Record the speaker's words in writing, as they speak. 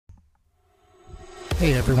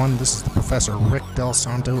Hey everyone, this is the Professor Rick Del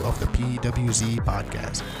Santo of the PWZ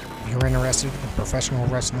podcast. If you're interested in professional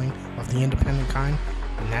wrestling of the independent kind,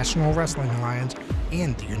 the National Wrestling Alliance,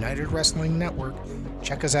 and the United Wrestling Network,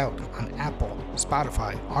 check us out on Apple,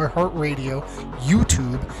 Spotify, iHeartRadio,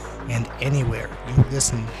 YouTube, and anywhere you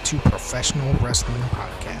listen to professional wrestling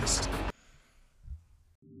podcasts.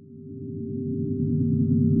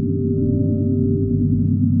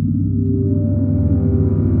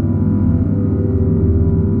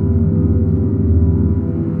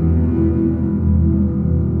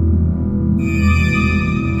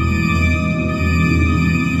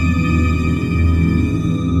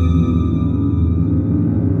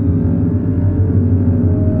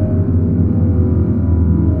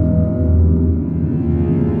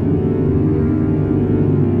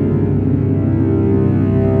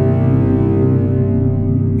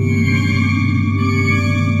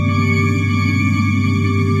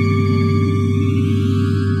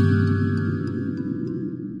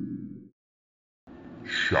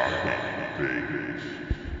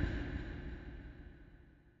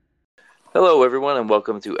 Hello, everyone, and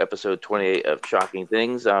welcome to episode 28 of Shocking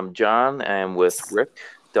Things. I'm John, and with Rick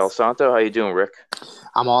Del Santo. How you doing, Rick?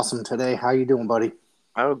 I'm awesome today. How you doing, buddy?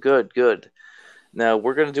 Oh, good. Now,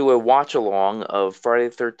 we're going to do a watch-along of Friday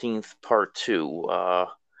the 13th Part 2.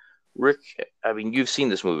 Rick, I mean, you've seen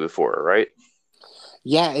this movie before, right?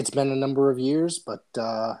 Yeah, it's been a number of years, but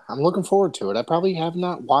I'm looking forward to it. I probably have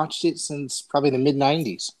not watched it since probably the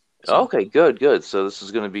mid-90s. So. Okay, good. So this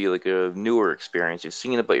is going to be like a newer experience. You've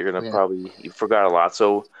seen it, but you're going to you forgot a lot.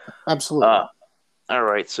 So absolutely. All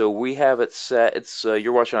right, so we have it set. It's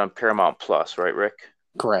you're watching on Paramount Plus, right, Rick?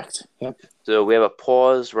 Correct. Yep. So we have a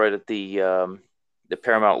pause right at the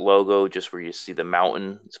Paramount logo, just where you see the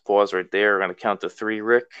mountain. It's pause right there. We're going to count to 3,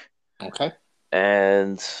 Rick. Okay.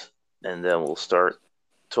 And then we'll start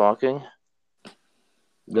talking.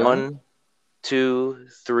 Go 1, ahead. 2,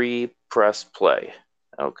 3, press play.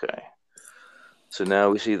 Okay. So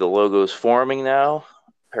now we see the logos forming now.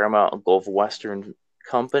 Paramount Gulf Western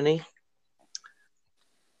Company.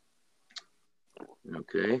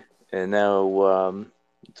 Okay. And now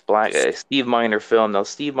it's Black Steve Miner film. Now,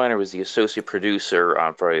 Steve Miner was the associate producer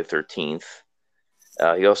on Friday the 13th.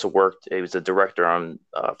 He also he was the director on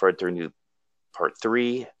Friday the 13th Part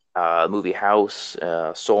 3, movie House,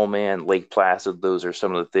 Soul Man, Lake Placid. Those are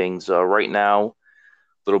some of the things. Right now,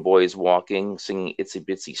 little boy is walking, singing Itsy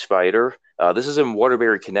Bitsy Spider. This is in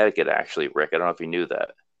Waterbury, Connecticut, actually, Rick. I don't know if you knew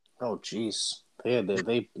that. Oh, geez. They had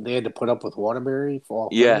to put up with Waterbury for all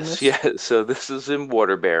Yes. So this is in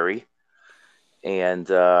Waterbury. And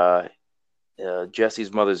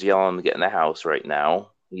Jesse's mother's yelling him to get in the house right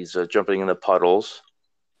now. He's jumping in the puddles.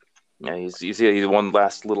 He's one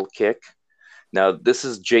last little kick. Now, this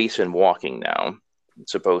is Jason walking now.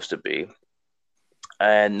 It's supposed to be.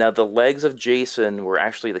 And now the legs of Jason were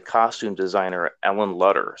actually the costume designer, Ellen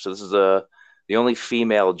Lutter. So this is the only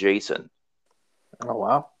female Jason. Oh,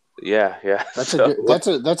 wow. Yeah. That's a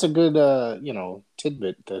good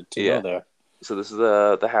tidbit to know there. So this is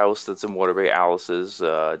the house that's in Waterbury, Alice's.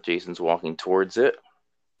 Jason's walking towards it.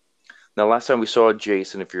 Now, last time we saw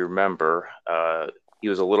Jason, if you remember, he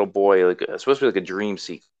was a little boy, supposed to be like a dream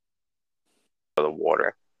sequence of the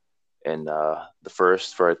water. And the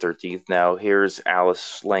first Friday the 13th. Now, here's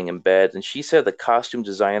Alice laying in bed, and she said the costume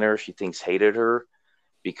designer she thinks hated her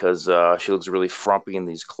because she looks really frumpy in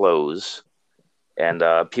these clothes. And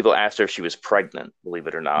people asked her if she was pregnant, believe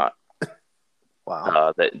it or not.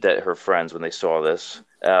 Wow. That her friends, when they saw this.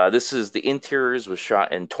 This is the interiors was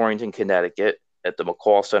shot in Torrington, Connecticut at the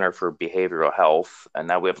McCall Center for Behavioral Health. And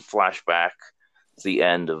now we have a flashback to the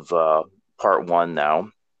end of Part 1 now.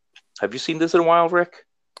 Have you seen this in a while, Rick?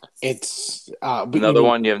 It's another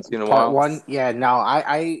one you haven't seen in a while. Part 1, yeah. No,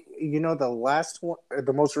 I the last one,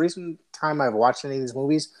 the most recent time I've watched any of these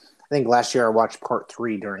movies, I think last year I watched Part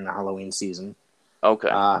 3 during the Halloween season. Okay.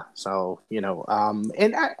 And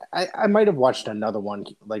I might have watched another one,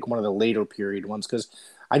 like one of the later period ones, because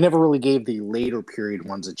I never really gave the later period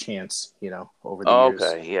ones a chance, over the years.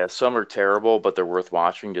 Okay, yeah, some are terrible, but they're worth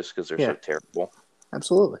watching just because they're so terrible.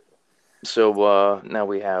 Absolutely. So now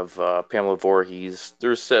we have Pamela Voorhees.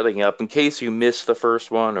 They're setting up, in case you missed the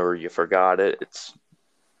first one or you forgot it, it's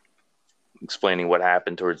explaining what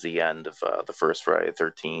happened towards the end of the first Friday the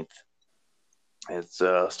 13th. It's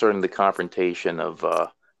starting the confrontation of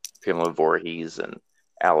Pamela Voorhees and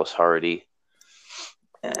Alice Hardy.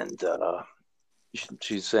 And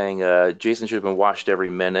she's saying Jason should have been watched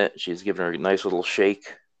every minute. She's giving her a nice little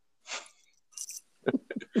shake.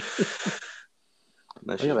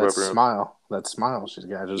 Look at that smile. That smile she's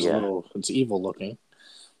got is a little, it's evil looking.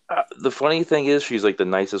 The funny thing is she's like the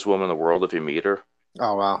nicest woman in the world if you meet her.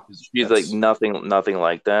 Oh wow. She's like nothing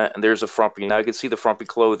like that. And there's a frumpy. Now I can see the frumpy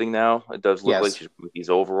clothing now. It does look like Yes. she's with these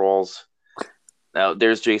overalls. Now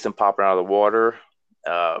there's Jason popping out of the water,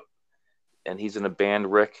 uh, and he's in a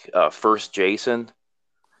band. Rick, First Jason.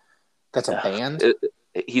 That's a Uh, band? it,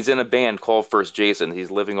 he's in a band called First Jason.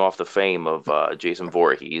 He's living off the fame of Jason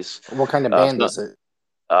Voorhees. What kind of Uh, band so- is it?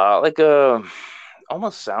 like a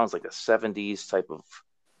almost sounds like a '70s type of.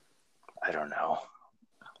 I don't know.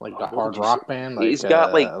 Like a What would hard you say? rock band? Like He's a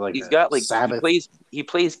got like Sabbath? he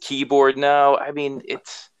plays keyboard now. I mean,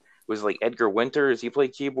 it's was like Edgar Winter. Does he play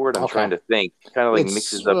keyboard? I'm Okay. trying to think. Kind of like It's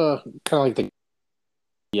mixes up. kind of like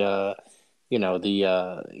yeah,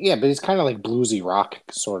 but it's kind of like bluesy rock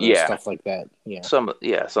sort of Yeah, stuff like that. Yeah.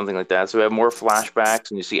 something like that. So we have more flashbacks,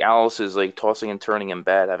 and you see Alice is like tossing and turning in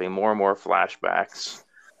bed, having more and more flashbacks,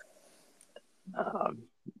 um,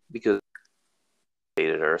 because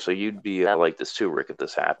hated her. So you'd be like this too, Rick, if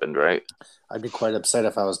this happened, right? I'd be quite upset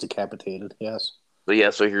if I was decapitated. Yes. But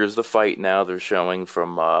yeah, so here's the fight now. They're showing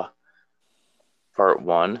from part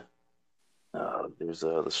one. There's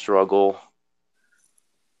the struggle.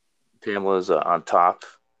 Pamela's on top.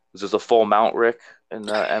 This is a full mount, Rick, in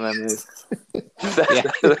MMA.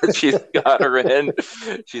 Yeah. She's got her in.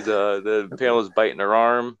 She's the Pamela's biting her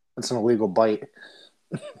arm. It's an illegal bite.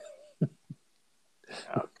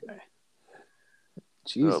 Okay.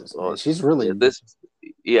 Jesus, Oh, man. She's really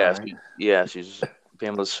yeah, right. she's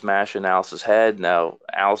Pamela's smashing Alice's head. Now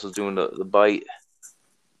Alice is doing the bite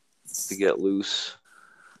to get loose.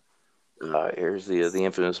 Here's the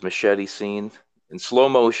infamous machete scene in slow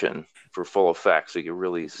motion for full effect, so you can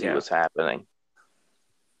really see what's happening.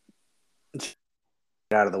 Get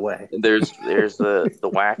out of the way. And there's the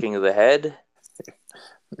whacking of the head.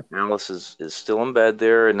 Alice is still in bed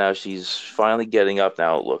there, and now she's finally getting up.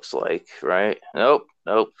 Now it looks like, right? Nope.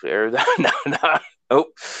 There, no.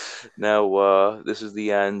 Nope. Now this is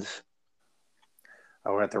the end.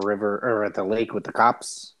 Oh, we're at the river or at the lake with the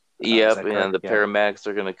cops. Yep, and the paramedics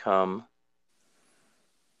are gonna come.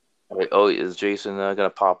 Wait, oh, is Jason gonna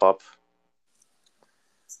pop up?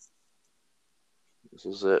 This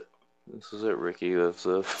is it. Ricky.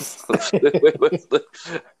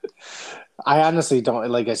 I honestly don't,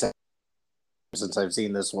 like I said, since I've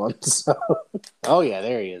seen this one. So. Oh yeah,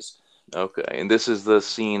 there he is. Okay, and this is the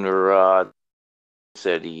scene where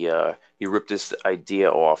said he ripped this idea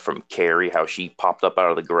off from Carrie, how she popped up out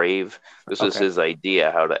of the grave. This is his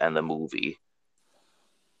idea how to end the movie.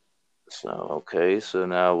 So so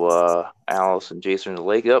now Alice and Jason are in the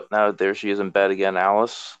lake. Up now, there she is in bed again.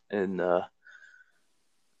 Alice in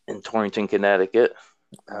Torrington, Connecticut.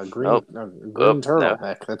 Green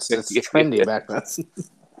turtleneck. That's trendy back then.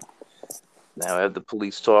 Now I have the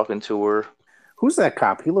police talking to her. Who's that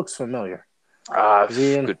cop? He looks familiar.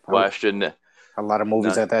 Good question. A lot of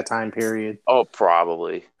movies at that time period. Oh,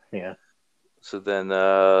 probably. Yeah. So then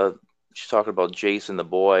she's talking about Jason, the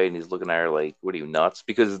boy, and he's looking at her like, "What are you, nuts?"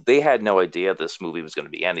 Because they had no idea this movie was going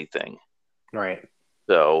to be anything. Right.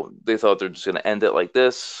 So they thought they're just going to end it like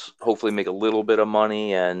this, hopefully make a little bit of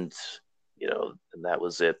money, and and that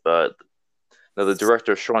was it. But now the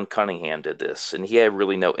director Sean Cunningham did this, and he had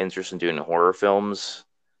really no interest in doing horror films.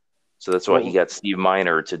 So that's why he got Steve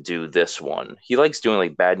Miner to do this one. He likes doing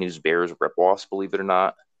like Bad News Bears rip-offs, believe it or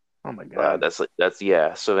not. Oh my god. That's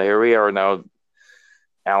yeah. So here we are now.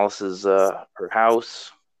 Alice's her house.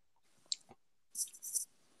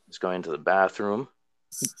 She's going to the bathroom.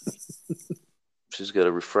 She's got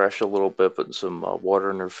to refresh a little bit, putting some water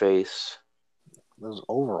in her face. Those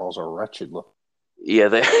overalls are wretched look. Yeah,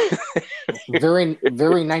 they very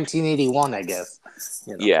 1981, I guess.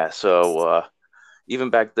 Yeah, so even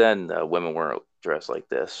back then, women weren't dressed like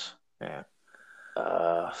this. Yeah.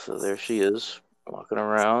 So there she is, walking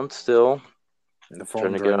around still,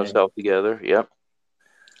 trying to get herself together. Yep.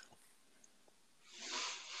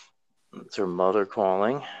 It's her mother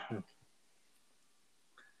calling.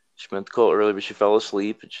 She meant to call early, but she fell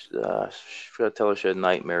asleep. She forgot to tell her she had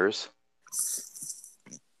nightmares.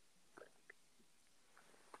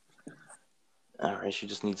 All right, she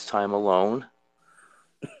just needs time alone.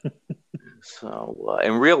 So,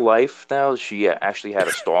 in real life now, she actually had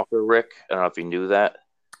a stalker, Rick. I don't know if you knew that.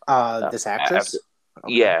 This actress?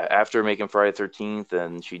 After making Friday the 13th,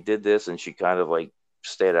 and she did this, and she kind of like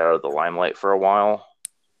stayed out of the limelight for a while.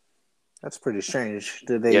 That's pretty strange.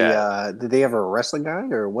 Did they ever arrest the guy,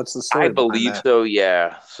 or what's the story? I believe so.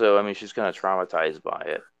 Yeah. So I mean, she's kind of traumatized by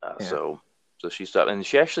it. So she stopped, and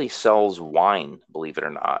she actually sells wine. Believe it or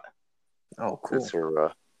not. Oh, cool. That's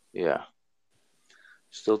her. Yeah.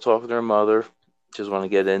 Still talking to her mother. Just want to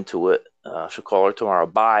get into it. She'll call her tomorrow.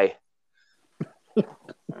 Bye. All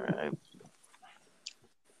right.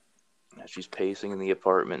 She's pacing in the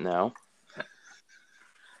apartment now.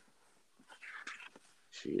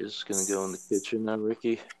 She is going to go in the kitchen now,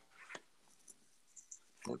 Ricky.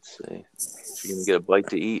 Let's see. She's going to get a bite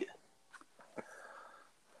to eat.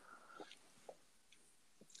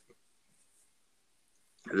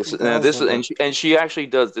 And she actually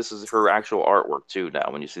does. This is her actual artwork too.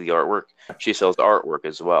 Now, when you see the artwork, she sells artwork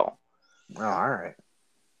as well. Oh, all right.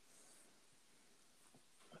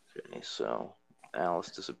 Okay, so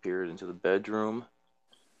Alice disappeared into the bedroom.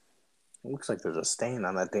 It looks like there's a stain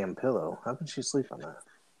on that damn pillow. How can she sleep on that?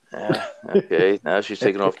 Yeah. Okay. Now she's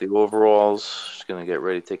taking off the overalls. She's gonna get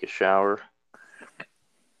ready to take a shower.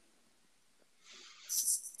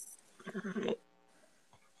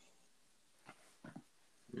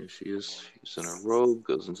 There she is. She's in a robe.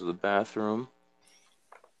 Goes into the bathroom.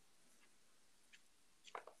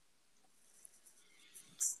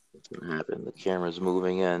 What's gonna happen? The camera's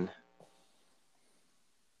moving in.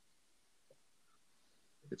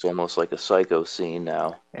 It's almost like a Psycho scene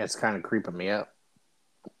now. Yeah, it's kind of creeping me out.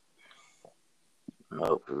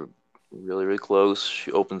 Oh, we're really, really close.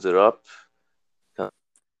 She opens it up.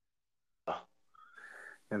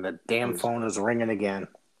 And the damn phone is ringing again.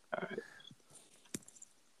 All right.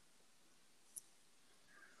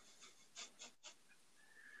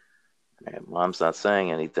 All right, Mom's not saying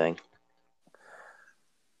anything.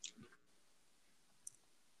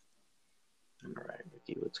 All right,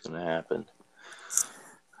 Ricky, what's going to happen?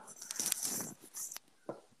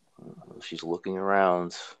 She's looking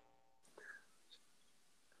around.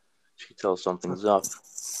 She tells something's up.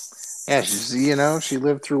 Yeah, she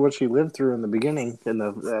lived through what she lived through in the beginning in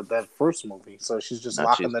that first movie. So she's just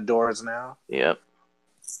locking the doors now. Yep.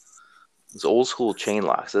 It's old school chain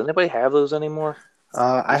locks. Does anybody have those anymore?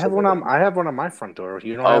 I have one on my front door.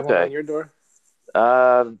 You don't have one on your door?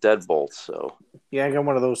 Deadbolt. So yeah, I got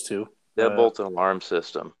one of those too. Deadbolt and alarm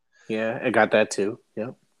system. Yeah, I got that too.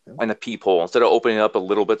 Yep. And the peephole. Instead of opening it up a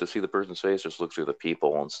little bit to see the person's face, just look through the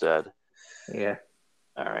peephole instead. Yeah.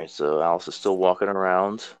 All right. So Alice is still walking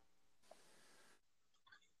around.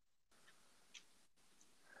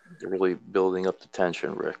 They're really building up the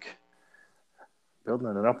tension, Rick.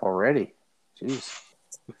 Building it up already. Jeez.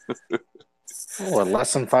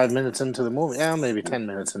 Less than 5 minutes into the movie. Yeah, maybe 10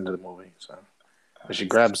 minutes into the movie. So she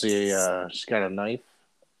grabs she's got a knife.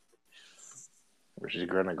 Or she's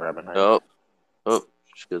going to grab a knife. Oh,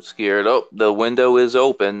 she got scared. Oh, the window is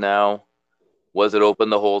open now. Was it open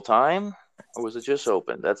the whole time? Or was it just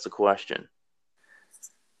open? That's the question.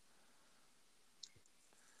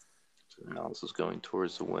 So Alice is going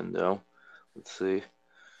towards the window. Let's see.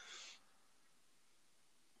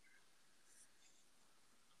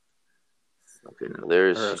 Okay, now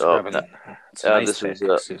there's. This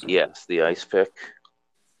is yes, the ice pick.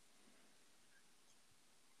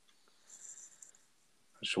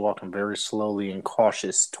 She's walking very slowly and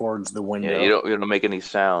cautious towards the window. Yeah, you don't make any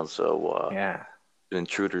sound, so yeah, the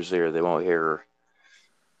intruders there, they won't hear her.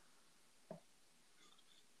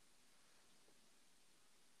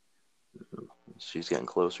 She's getting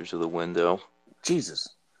closer to the window. Jesus.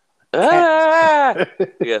 Ah!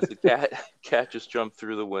 Yes, the cat just jumped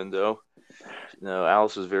through the window. No,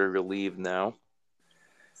 Alice is very relieved now.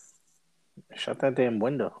 Shut that damn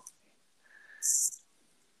window.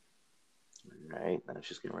 All right, now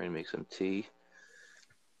she's getting ready to make some tea.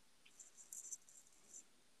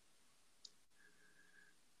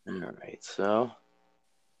 All right, so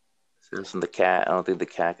asking the cat. I don't think the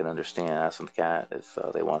cat can understand. Asking the cat if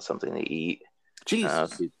they want something to eat.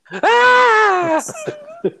 Jesus.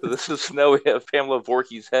 This is now we have Pamela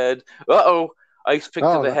Voorhees' head. Ice pick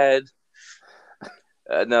to the head.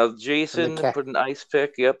 Now Jason put an ice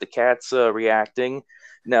pick. Yep, the cat's reacting.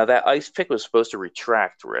 Now that ice pick was supposed to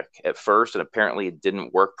retract, Rick, at first, and apparently it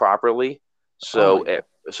didn't work properly. So it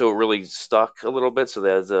really stuck a little bit. So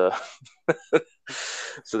there's so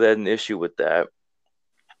they had an issue with that.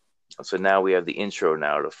 So now we have the intro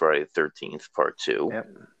now to Friday the 13th, Part 2. Yep.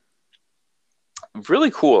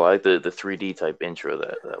 Really cool. I like the 3D type intro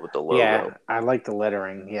that with the logo. Yeah, I like the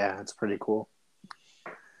lettering. Yeah, it's pretty cool.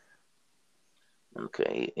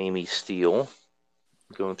 Okay, Amy Steele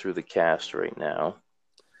going through the cast right now.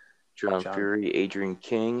 John Fury, Adrian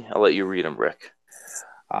King. I'll let you read them, Rick.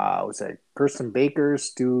 Was that Kirsten Baker,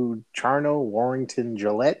 Stu Charno, Warrington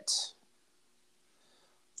Gillette,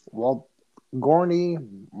 Walt Gorney,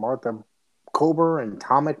 Martha Kober, and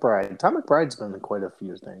Tom McBride. Tom McBride's been in quite a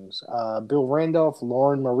few things. Bill Randolph,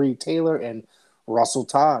 Lauren Marie Taylor, and Russell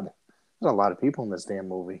Todd. There's a lot of people in this damn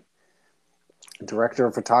movie. Director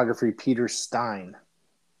of photography, Peter Stein.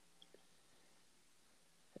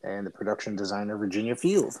 And the production designer, Virginia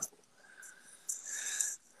Field.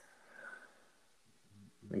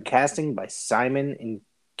 And casting by Simon and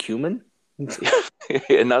Cumin.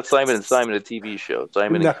 And not Simon and Simon, a TV show.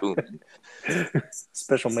 Simon and Koeman.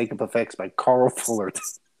 Special makeup effects by Carl Fullerton.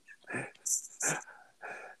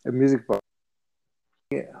 And music by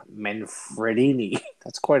Manfredini.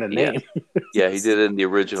 That's quite a name. Yeah, he did it in the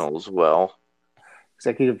original as well.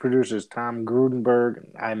 Executive producers Tom Grudenberg.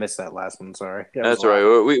 I missed that last one. Sorry. That's all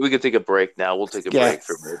right. We could take a break now. We'll take a break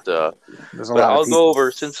from it. There's a lot. I'll go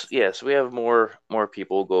over so we have more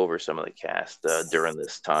people. We'll go over some of the cast during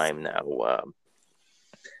this time now.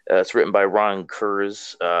 It's written by Ron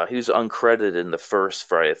Kurz. He was uncredited in the first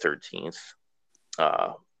Friday the 13th.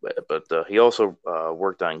 But he also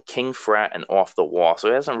worked on King Frat and Off the Wall, so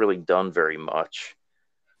he hasn't really done very much.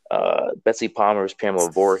 Betsy Palmer is Pamela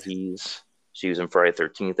Voorhees. She was in Friday the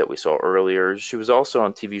 13th that we saw earlier. She was also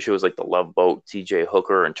on TV shows like The Love Boat, TJ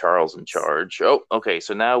Hooker, and Charles in Charge. Oh, okay,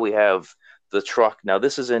 so now we have the truck. Now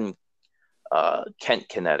this is in Kent,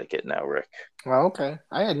 Connecticut now, Rick. Oh, okay.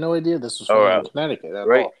 I had no idea this was from Connecticut at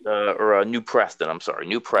right? all. Or New Preston, I'm sorry.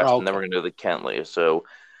 New Preston, then we're going to do the Kentley. So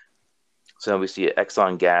now we see an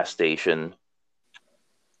Exxon gas station.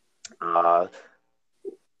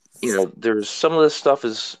 There's some of this stuff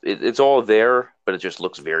it's all there, but it just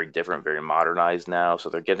looks very different, very modernized now. So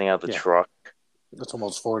they're getting out the truck. That's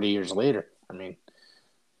almost 40 years later. I mean,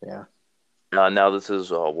 yeah. Now this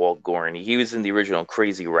is Walt Gorney. He was in the original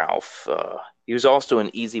Crazy Ralph. He was also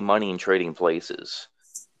in Easy Money and Trading Places.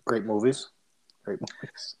 Great movies.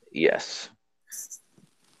 Yes.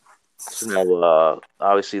 So now,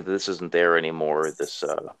 obviously, this isn't there anymore. This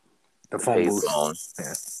the phone booth.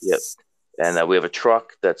 Yeah. Yep. And we have a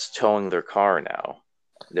truck that's towing their car now.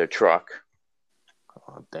 Their truck.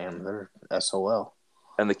 Oh, damn, they're SOL.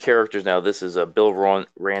 And the characters now, this is Bill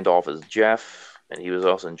Randolph as Jeff, and he was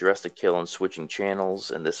also in Dressed to Kill and Switching Channels.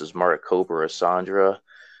 And this is Marta Kober as Sandra.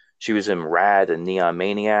 She was in Rad and Neon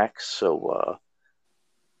Maniacs. So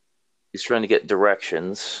he's trying to get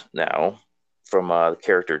directions now from the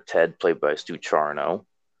character Ted, played by Stu Charno.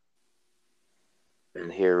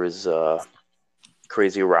 And here is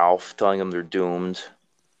Crazy Ralph telling them they're doomed,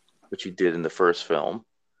 which he did in the first film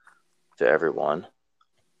to everyone.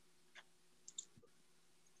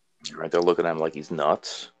 All right, they're looking at him like he's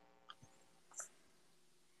nuts.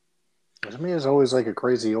 To me, it's always like a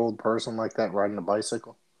crazy old person like that riding a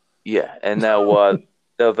bicycle. Yeah, and now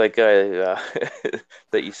that guy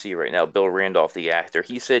that you see right now, Bill Randolph, the actor,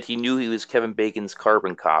 he said he knew he was Kevin Bacon's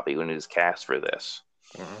carbon copy when he was cast for this.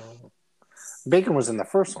 Bacon was in the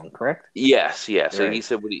first one, correct? Yes. So right. He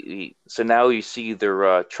said, so now you see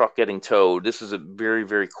their truck getting towed. This is a very,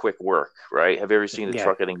 very quick work, right? Have you ever seen a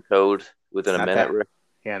truck getting towed within a minute, Rick?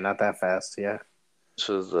 Yeah, not that fast, yeah.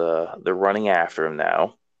 So they're running after him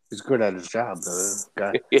now. He's good at his job, the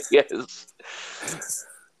guy. Yes.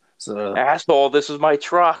 So, asshole, this is my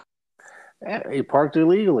truck. Yeah, he parked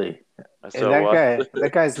illegally. So, and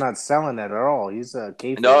that guy's not selling it at all. He's a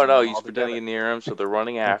kayfabe. No, he's pretending near him, so they're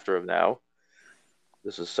running after him now.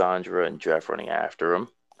 This is Sandra and Jeff running after him.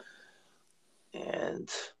 And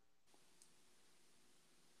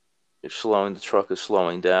the truck is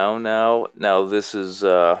slowing down now. Now this is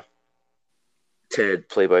Ted,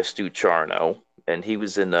 played by Stu Charno. And he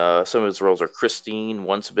was in some of his roles are Christine,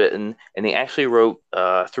 Once Bitten, and he actually wrote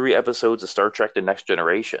 3 episodes of Star Trek: The Next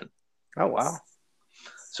Generation. Oh wow!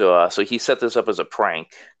 So he set this up as a prank.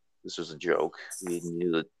 This was a joke. He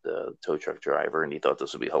knew the tow truck driver, and he thought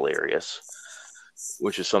this would be hilarious,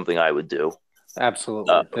 which is something I would do.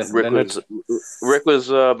 Absolutely. Rick was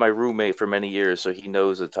my roommate for many years, so he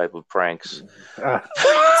knows the type of pranks.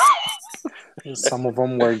 Some of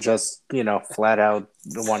them were just, flat out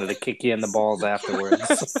wanted to kick you in the balls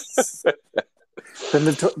afterwards.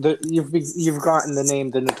 You've gotten the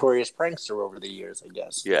name the Notorious Prankster over the years, I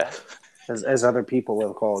guess. Yeah. As other people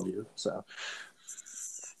have called you. So.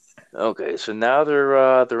 Okay, so now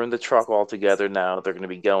they're in the truck all together. Now they're going to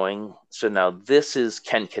be going. So now this is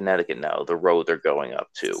Kent, Connecticut. Now the road they're going up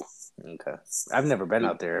to. Okay, I've never been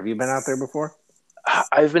out there. Have you been out there before?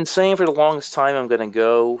 I've been saying for the longest time I'm going to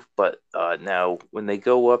go, but now when they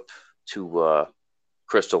go up to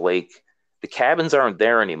Crystal Lake, the cabins aren't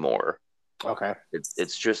there anymore. Okay,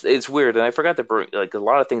 it's weird, and I forgot to bring a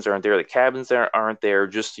lot of things aren't there. The cabins aren't there.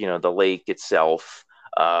 Just the lake itself.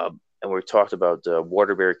 And we talked about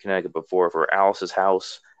Waterbury, Connecticut before for Alice's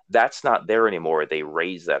house. That's not there anymore. They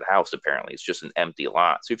raised that house, apparently. It's just an empty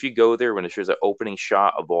lot. So if you go there, when it shows an opening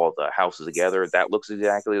shot of all the houses together, that looks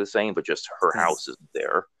exactly the same, but just her house isn't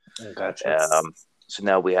there. Gotcha. So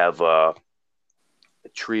now we have a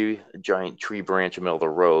giant tree branch in the middle of the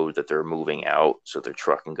road that they're moving out so their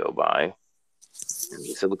truck can go by. And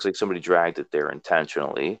it looks like somebody dragged it there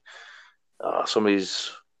intentionally.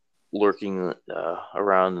 Somebody's lurking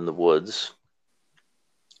around in the woods.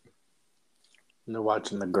 And they're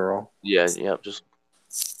watching the girl. Yeah, just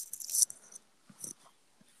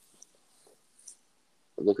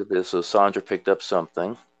look at this. So Sandra picked up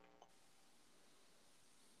something.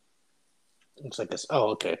 Looks like this.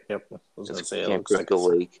 Oh, okay. Yep. I was going to say, it Camp looks like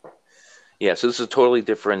Crystal Lake. Yeah, so this is a totally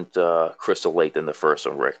different Crystal Lake than the first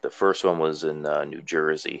one, Rick. The first one was in New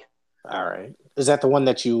Jersey. All right. Is that the one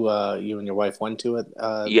that you and your wife went to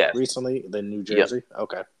Yes. recently? The New Jersey? Yep.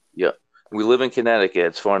 Okay. Yeah. We live in Connecticut.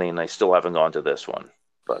 It's funny, and I still haven't gone to this one.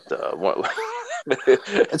 But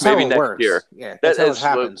It's maybe how it next works. year. Yeah, that's how it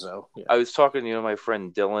happens, though. Yeah. I was talking to my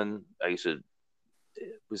friend Dylan. We used to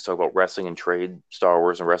talk about wrestling and trade, Star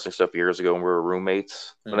Wars and wrestling stuff years ago when we were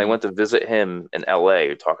roommates. When I went to visit him in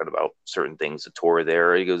LA, talking about certain things, the tour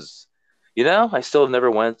there, he goes, I still have never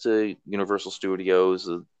went to Universal Studios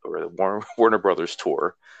or the Warner Brothers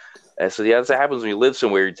tour. And so, that happens when you live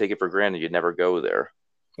somewhere, you take it for granted, you never go there.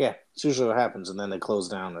 Yeah, it's usually what happens, and then they close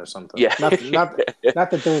down or something. Yeah. Not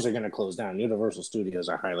that those are going to close down. Universal Studios,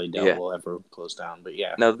 I highly doubt will ever close down, but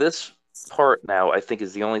yeah. Now, this part now, I think,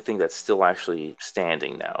 is the only thing that's still actually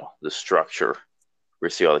standing now, the structure. We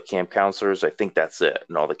see all the camp counselors. I think that's it,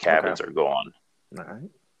 and all the cabins are gone. All right.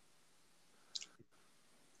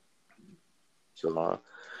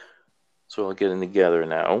 So we're getting together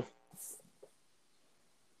now.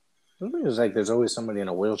 The thing is, like, there's always somebody in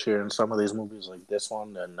a wheelchair in some of these movies, like this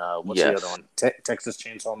one, and what's the other one? Texas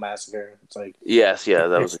Chainsaw Massacre. It's like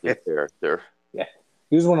that was a good character. Yeah,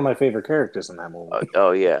 he was one of my favorite characters in that movie.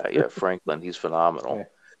 Yeah, Franklin, he's phenomenal. Yeah.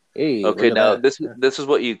 Hey, okay, now this is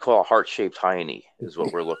what you call a heart-shaped hiney, is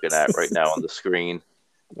what we're looking at right now on the screen.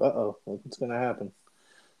 What's gonna happen?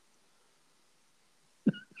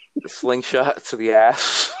 The slingshot to the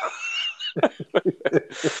ass.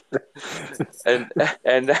 and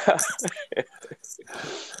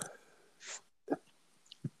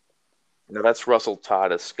now that's Russell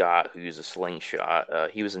Todd as Scott, who used a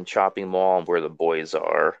slingshot. He was in Chopping Mall and Where the Boys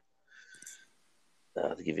Are.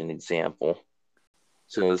 To give you an example.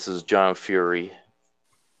 So this is John Fury.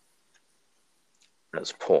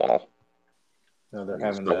 That's Paul. No, they're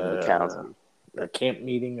having a camp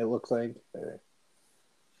meeting, it looks like.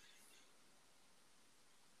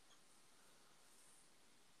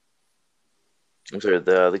 I'm sorry,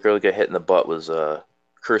 the girl that got hit in the butt was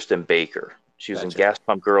Kirsten Baker. She was in Gas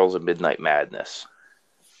Pump Girls and Midnight Madness.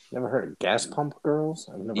 Never heard of Gas Pump Girls?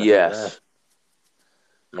 I've never heard of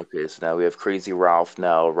that. Okay, so now we have Crazy Ralph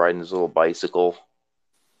now riding his little bicycle.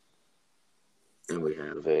 And we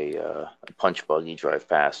have a punch buggy drive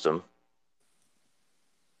past him.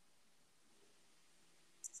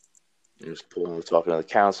 There's Paul talking to the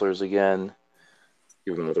counselors again,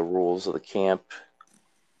 giving them the rules of the camp.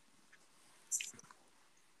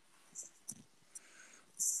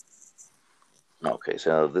 Okay,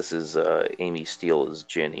 so this is Amy Steele as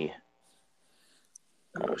Ginny.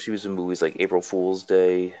 She was in movies like April Fool's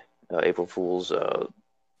Day, what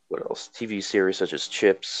else? TV series such as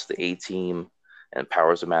Chips, The A-Team, and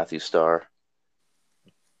Powers of Matthew Starr.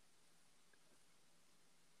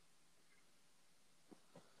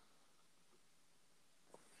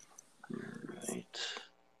 Right.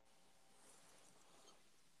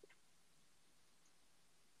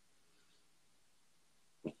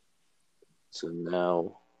 So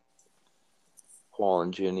now Paul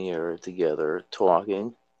and Ginny are together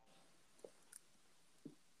talking.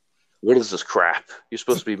 What is this crap? You're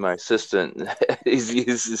supposed to be my assistant.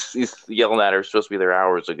 he's yelling at her, supposed to be there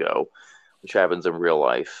hours ago, which happens in real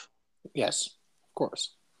life. Yes, of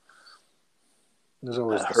course. There's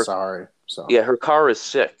always the sorry. So. Yeah, her car is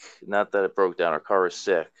sick. Not that it broke down. Her car is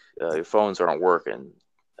sick. Your phones aren't working.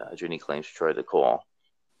 Ginny claims she tried to call.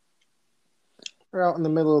 They're out in the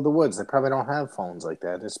middle of the woods. They probably don't have phones like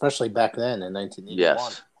that, especially back then in 1981.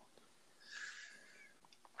 Yes.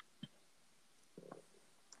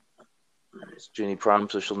 Ginny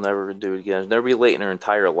promises she'll never do it again. She'll never be late in her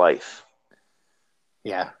entire life.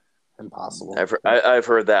 Yeah, impossible. I've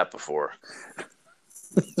heard that before.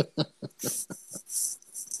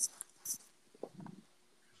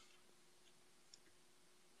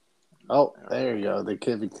 Oh, there you go. They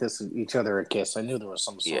could be kissing each other a kiss. I knew there was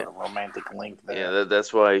some sort of romantic link there. Yeah,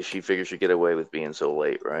 that's why she figures she'd get away with being so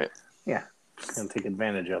late, right? Yeah, she's going to take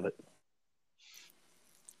advantage of it.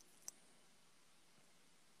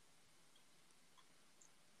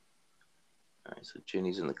 All right, so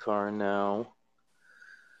Ginny's in the car now.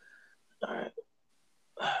 All right.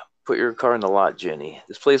 Put your car in the lot, Ginny.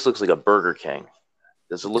 This place looks like a Burger King.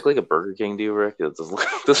 Does it look like a Burger King to you, Rick? It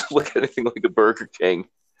doesn't look anything like a Burger King.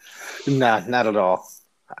 Nah, not at all.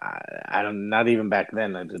 I don't. Not even back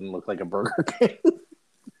then. It didn't look like a Burger King.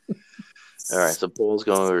 All right, so Paul's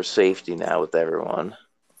going over safety now with everyone.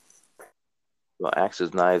 Well,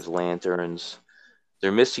 axes, knives, lanterns.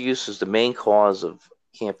 Their misuse is the main cause of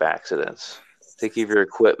camp accidents. Take care of your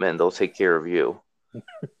equipment, they'll take care of you.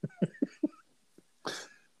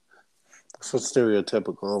 So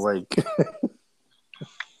stereotypical, like.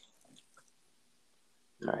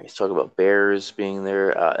 All right, he's talking about bears being there,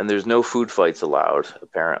 and there's no food fights allowed,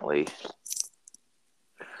 apparently.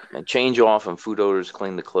 And change off and food odors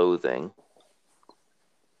clean the clothing.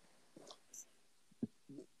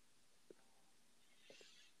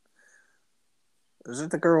 Is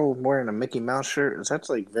it the girl wearing a Mickey Mouse shirt? That's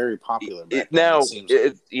like very popular back then. Now, It seems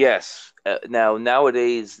like. yes.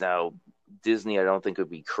 Nowadays, Disney, I don't think would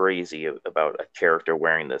be crazy about a character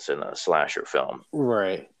wearing this in a slasher film.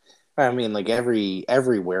 Right. I mean, like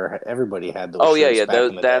everywhere, everybody had those. Oh shirts yeah, back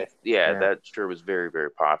in the day. that sure was very,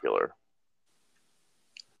 very popular.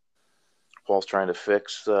 Paul's trying to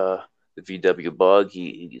fix the VW bug.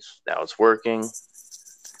 He's now it's working.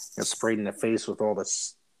 Got sprayed in the face with all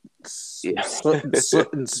this Yeah.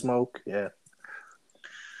 soot and smoke. Yeah.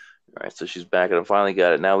 All right, so she's back, and I finally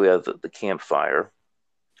got it. Now we have the campfire.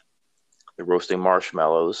 They're roasting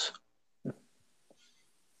marshmallows.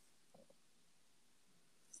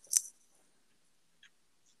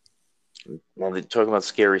 Now they're talking about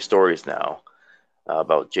scary stories now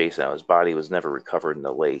about Jason. His body was never recovered in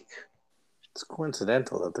the lake. It's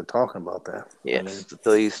coincidental that they're talking about that. Yes,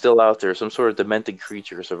 he's still out there. Some sort of demented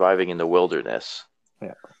creature surviving in the wilderness.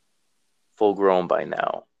 Yeah. Full grown by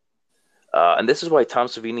now. And this is why Tom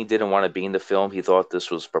Savini didn't want to be in the film. He thought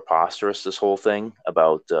this was preposterous, this whole thing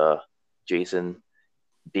about Jason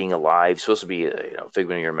being alive. It's supposed to be a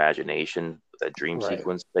figment of your imagination, that dream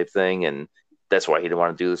sequence type thing. And that's why he didn't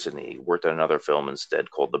want to do this. And he worked on another film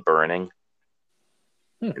instead called The Burning.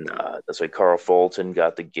 And that's why Carl Fulton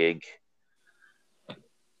got the gig.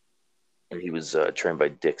 And he was trained by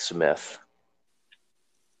Dick Smith.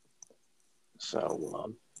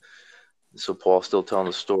 So Paul's still telling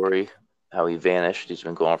the story, how he vanished. He's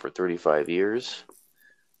been gone for 35 years.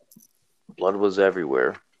 Blood was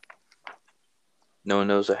everywhere. No one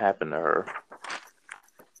knows what happened to her.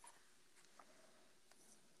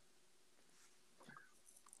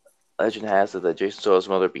 Legend has it that Jason saw his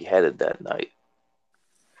mother beheaded that night.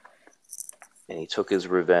 And he took his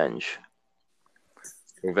revenge.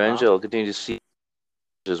 Revenge, I'll continue to see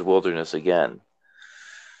his wilderness again.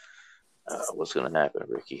 What's going to happen,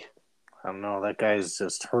 Ricky? I don't know. That guy's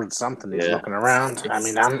just heard something. He's looking around. I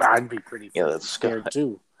mean, I'd be pretty scared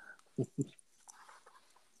too.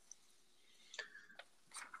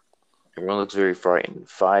 Everyone looks very frightened.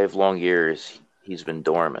 5 long years he's been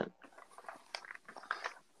dormant.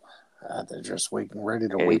 They're just waiting, ready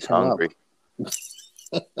to and wake he's him hungry.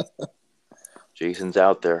 Jason's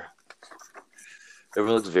out there.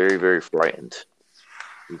 Everyone looks very, very frightened.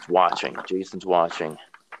 He's watching. Jason's watching.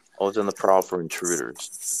 Always on the prowl for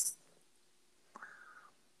intruders.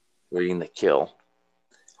 Waiting to kill.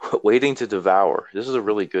 Waiting to devour. This is a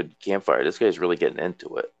really good campfire. This guy's really getting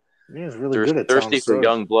into it. He's really good at thirsty for stories.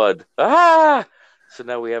 young blood. Ah! So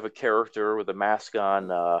now we have a character with a mask on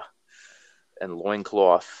and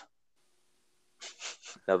loincloth.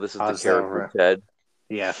 Now this is the character, Ted.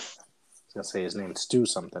 Yeah. I was going to say his name's Stu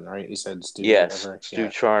something, right? He said Stu. Yes, Stu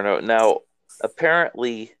Charno. Now,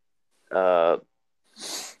 apparently, the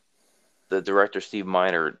director, Steve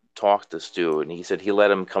Miner, talked to Stu, and he said he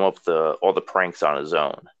let him come up with all the pranks on his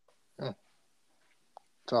own.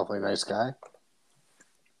 It's awfully nice guy.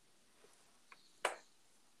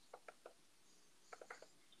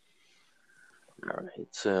 All right,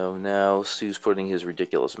 so now Stu's putting his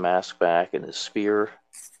ridiculous mask back and his spear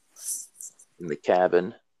in the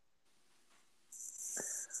cabin.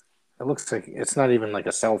 It looks like it's not even like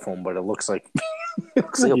a cell phone, but it looks like.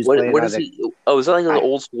 What is he? Oh, is that like the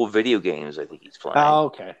old school video games? I think he's playing. Oh,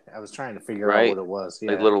 okay. I was trying to figure out what it was.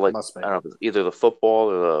 Yeah, I don't know, either the football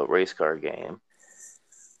or the race car game.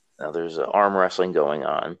 Now there's arm wrestling going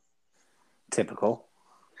on. Typical,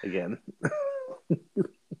 again.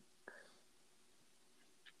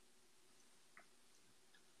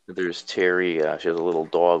 There's Terry. She has a little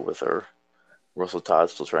dog with her. Russell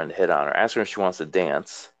Todd's still trying to hit on her. Ask her if she wants to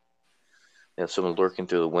dance. There's someone lurking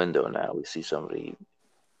through the window now. We see somebody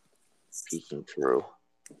peeking through.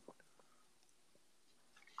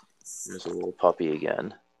 There's a little puppy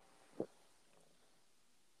again.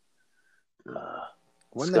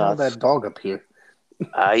 When the hell that dog up here?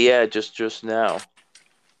 Yeah, just now.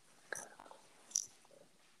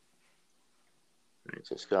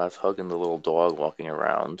 So Scott's hugging the little dog walking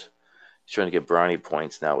around. He's trying to get brownie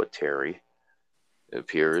points now with Terry, it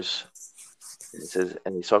appears. And it says,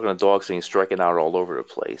 and he's talking to dogs and he's striking out all over the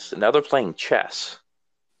place. And now they're playing chess.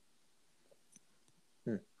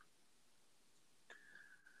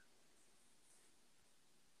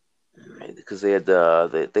 Because they had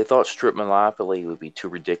they thought Strip Monopoly would be too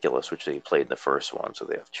ridiculous, which they played in the first one, so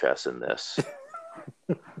they have chess in this.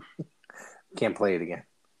 Can't play it again.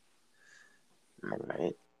 All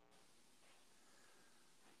right.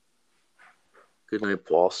 Good night,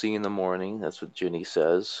 Paul. See you in the morning. That's what Ginny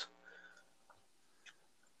says.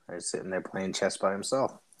 He's sitting there playing chess by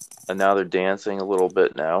himself. And now they're dancing a little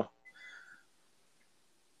bit now.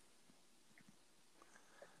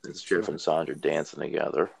 It's Jeff and Sandra dancing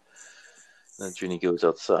together. Then Ginny goes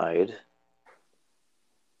outside.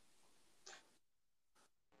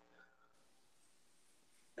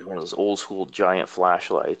 One of those old school giant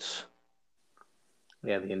flashlights.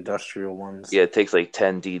 Yeah, the industrial ones. Yeah, it takes like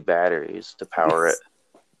 10D batteries to power it.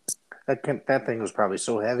 That thing was probably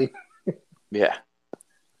so heavy. Yeah.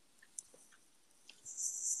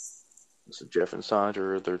 So Jeff and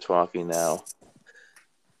Sandra, they're talking now.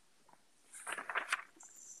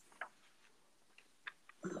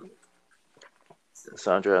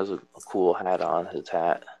 Sandra has a cool hat on, his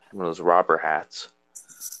hat. One of those robber hats.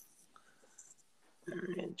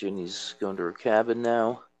 And Ginny's going to her cabin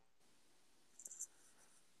now.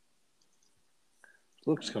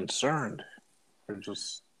 Looks concerned. Or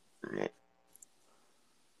just... Right.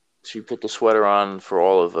 She put the sweater on for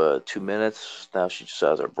all of 2 minutes. Now she just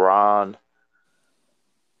has her bra on.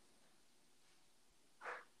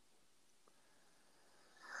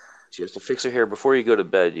 She has to fix her hair before you go to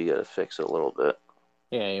bed. You got to fix it a little bit.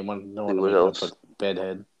 Yeah, you want no See one what to else? put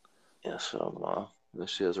bedhead. Yeah, so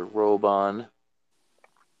she has a robe on.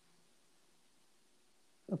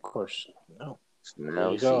 Of course. No. So There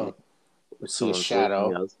now you go. We see a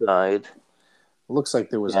shadow. Outside. Looks like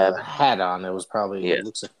there was a hat on. It was probably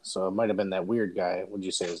Yes. So it might have been that weird guy. What'd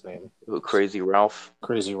you say his name? Crazy Ralph.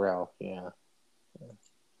 Crazy Ralph. Yeah.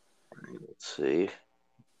 Let's see.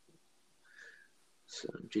 So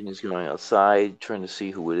Ginny's going outside, trying to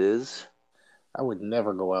see who it is. I would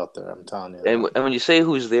never go out there. I'm telling you. And when you say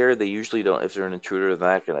who's there, they usually don't. If they're an intruder,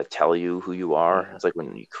 they're not going to tell you who you are. Yeah. It's like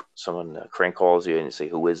when someone crank calls you and you say,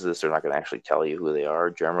 "Who is this?" They're not going to actually tell you who they are.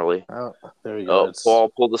 Generally. Oh, there you go. Paul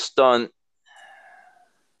pulled the stunt.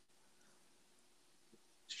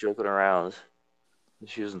 He's joking around.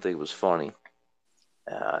 She doesn't think it was funny.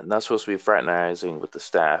 Not supposed to be fraternizing with the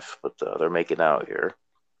staff, but they're making out here.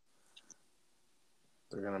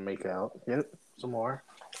 They're gonna make out. Yep, some more.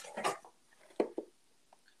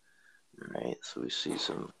 All right, so we see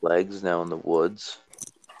some legs now in the woods.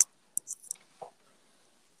 All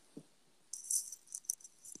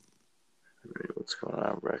right, what's going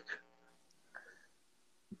on, Rick?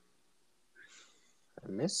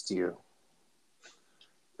 I missed you.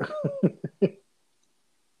 All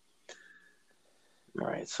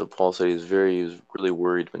right, so Paul said he was really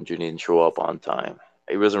worried when Ginny didn't show up on time.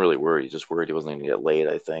 He wasn't really worried. He just worried he wasn't going to get late,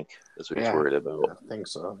 I think. That's what he's worried about. I think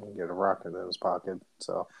so. He can get a rocket in his pocket.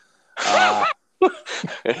 So,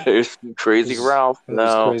 There's Crazy Ralph.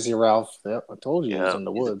 No. Crazy Ralph. Yep, I told you he was in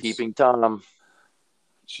the woods. Peeping Tom.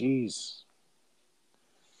 Jeez.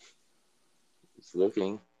 He's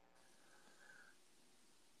looking.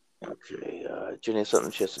 Okay, Ginny has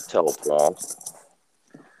something she has to tell Paul.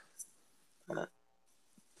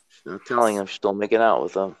 She's not telling him. She's still making out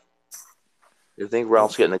with him. You think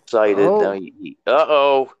Ralph's getting excited? Now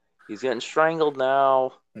he's getting strangled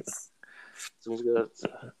now. Someone's got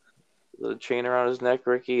a chain around his neck,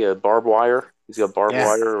 Ricky. A barbed wire. He's got barbed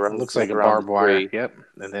wire around. Looks like a barbed wire. Yep.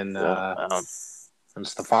 And then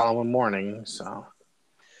it's the following morning. So.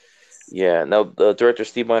 Yeah. Now, director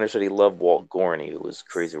Steve Miner said he loved Walt Gorney, who was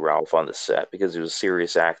Crazy Ralph on the set, because he was a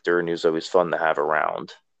serious actor and he was always fun to have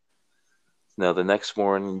around. Now, the next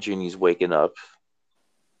morning, Ginny's waking up.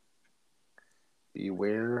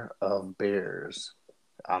 Beware of bears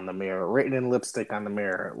on the mirror. Written in lipstick on the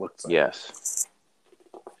mirror, it looks like. Yes.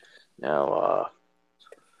 Now,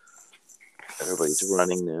 everybody's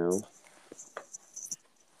running now.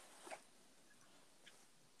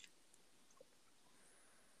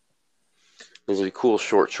 Those are cool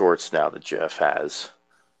short shorts now that Jeff has.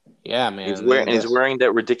 Yeah, man. He's wearing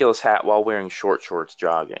that ridiculous hat while wearing short shorts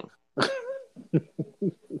jogging. So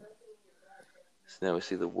now we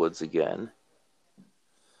see the woods again.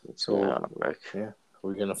 What's going on, Rick? Yeah,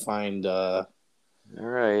 we're gonna find. All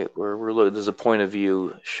right, we're looking. There's a point of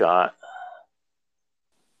view shot.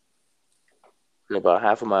 In about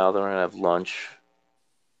half a mile, they're gonna have lunch.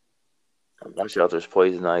 Watch out, there's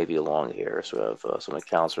poison ivy along here, so we have some of the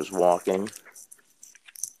counselors walking.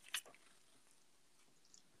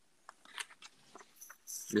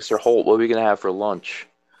 Mr. Holt, what are we going to have for lunch?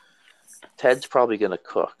 Ted's probably going to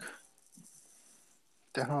cook.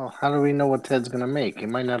 The hell, how do we know what Ted's gonna make? It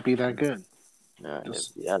might not be that good.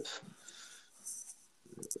 Yes.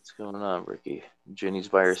 What's going on, Ricky? Ginny's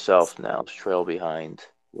by herself now. Trail behind,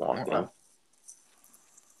 walking.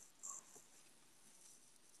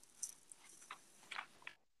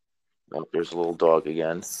 Oh, there's a little dog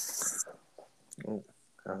again. Oh,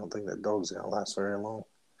 I don't think that dog's gonna last very long.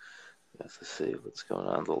 Let's see what's going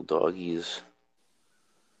on. Little doggies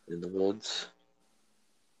in the woods.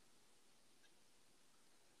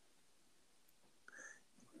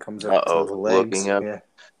 Comes up to the legs. Looking up. Yeah.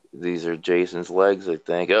 These are Jason's legs, I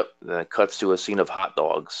think. Then it cuts to a scene of hot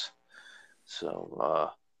dogs.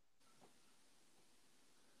 So,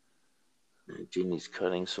 Ginny's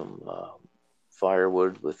cutting some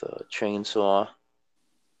firewood with a chainsaw.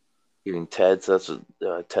 Eating Ted's. That's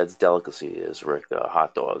what Ted's delicacy is, Rick.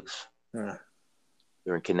 Hot dogs. Yeah.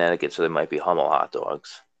 They're in Connecticut, so they might be Hummel hot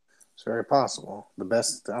dogs. It's very possible. The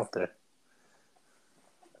best out there.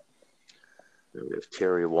 We have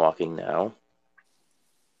Terry walking now.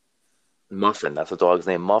 Muffin. That's the dog's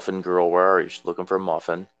name. Muffin Girl. Where are you? She's looking for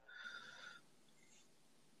Muffin.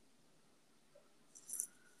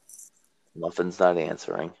 Muffin's not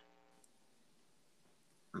answering.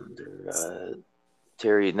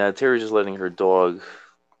 Terry's just letting her dog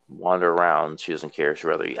wander around. She doesn't care. She'd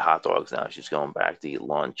rather eat hot dogs now. She's going back to eat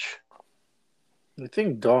lunch. I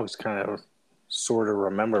think dogs kind of sort of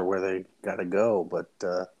remember where they got to go, but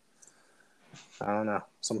I don't know.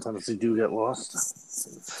 Sometimes they do get lost.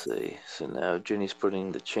 Let's see. So now Ginny's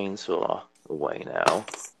putting the chainsaw away now.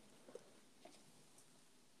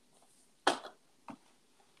 What's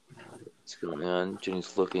going on?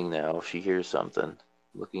 Ginny's looking now. If she hears something.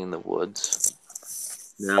 Looking in the woods.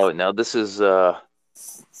 Now this is in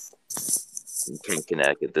Kent,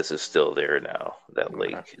 Connecticut. This is still there now, that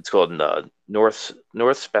lake. Okay. It's called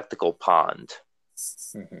North Spectacle Pond.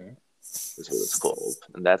 Mm-hmm. Is what it's called.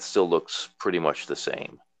 And that still looks pretty much the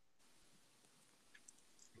same.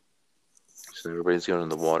 So everybody's going in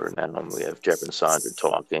the water now. We have Jeff and Sandra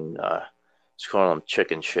talking. She's calling them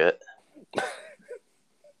chicken shit.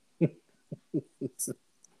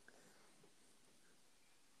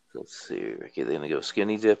 Let's see, Ricky. They're going to go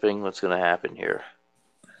skinny dipping. What's going to happen here?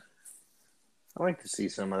 I like to see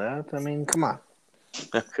some of that. I mean, come on.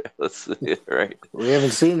 Okay, let's see it, right? We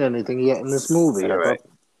haven't seen anything yet in this movie.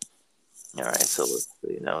 All right, so let's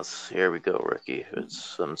see. Now, here we go, Ricky.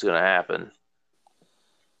 Something's going to happen.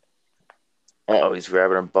 Oh, he's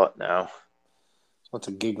grabbing her butt now. Lots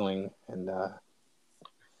of giggling and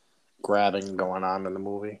grabbing going on in the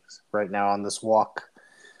movie right now on this walk.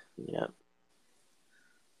 Yeah.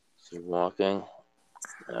 So walking.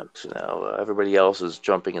 So now everybody else is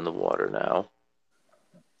jumping in the water now.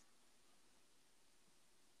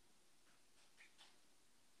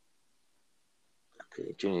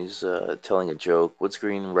 Okay, Ginny's telling a joke. What's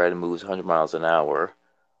green and red and moves 100 miles an hour?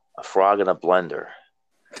 A frog in a blender.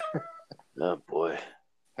 Oh, boy.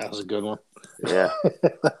 That was a good one. Yeah.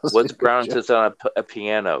 What's brown sits on a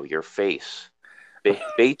piano? Your face.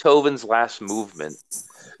 Beethoven's last movement.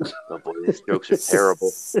 Oh, boy, these jokes are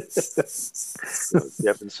terrible. So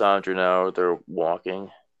Jeff and Sandra now, they're walking.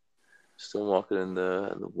 Still walking in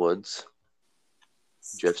the woods.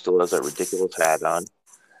 Jeff still has that ridiculous hat on.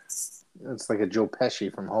 It's like a Joe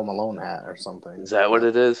Pesci from Home Alone hat or something. Is that what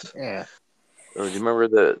it is? Yeah. Or do you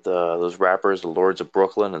remember those rappers, the Lords of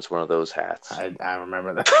Brooklyn? It's one of those hats. I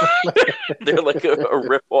remember that. They're like a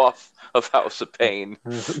rip-off of House of Pain.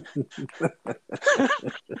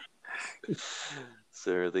 So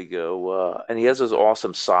there they go. And he has those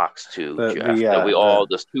awesome socks, too, Jeff.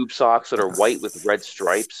 Those tube socks that are white with red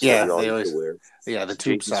stripes. Yeah, that we always wear. Yeah, the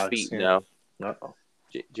tube Jason's socks. Feet, yeah. now. Uh-oh.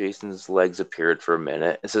 Jason's legs appeared for a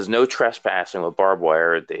minute. It says no trespassing with barbed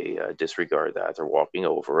wire. They disregard that. They're walking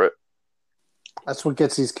over it. That's what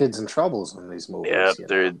gets these kids in troubles in these movies. Yep,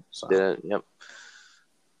 yep.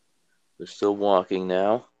 They're still walking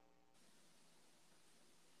now.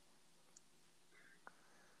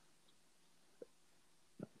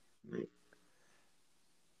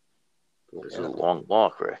 It's a long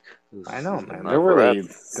walk, Rick. I know, man.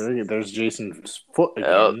 There's Jason's foot again.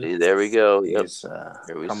 Oh, there we go. Yep.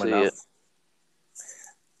 Here we see it.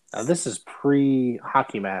 Now, this is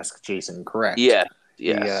pre-hockey mask Jason, correct? Yeah.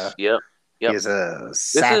 Yes. Yep. He has a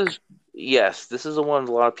sack. This is the one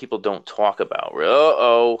a lot of people don't talk about.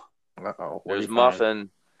 Uh-oh. There's Muffin.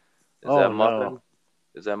 Is that Muffin? No.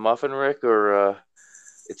 Is that Muffin, Rick? Or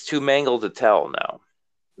it's too mangled to tell now.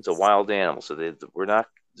 It's a wild animal, so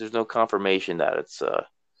there's no confirmation that it's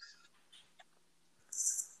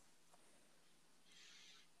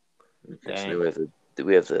Okay. So we have the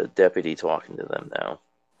the deputy talking to them now.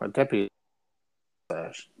 Our deputy.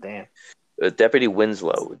 Damn. Deputy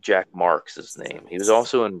Winslow, Jack Marks, his name. He was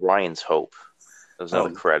also in Ryan's Hope. That was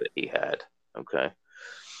another credit he had. Okay.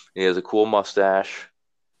 He has a cool mustache.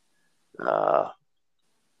 He's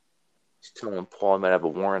telling Paul he might have a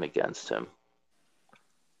warrant against him.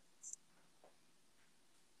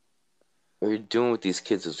 What you're doing with these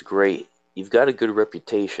kids is great. You've got a good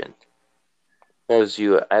reputation. I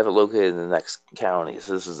have it located in the next county.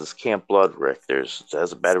 So this is Camp Blood, Rick. It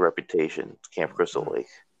has a bad reputation. It's Camp Crystal Lake.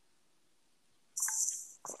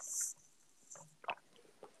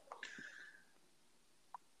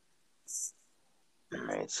 All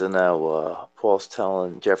right, so now Paul's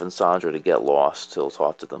telling Jeff and Sandra to get lost. He'll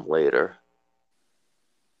talk to them later.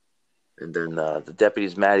 And then the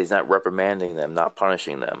deputy's mad he's not reprimanding them, not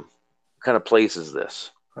punishing them. What kind of place is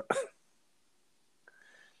this?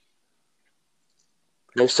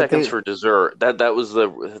 No seconds for dessert. That was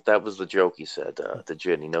the joke he said to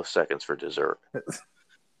Ginny. No seconds for dessert.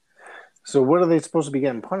 So what are they supposed to be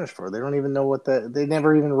getting punished for? They don't even know they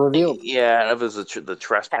never even revealed. Yeah, that was the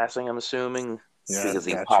trespassing. I'm assuming because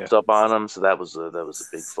he popped up on them. So that was a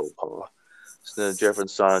big faux pas. So Jeff and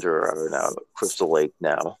Sandra are now at Crystal Lake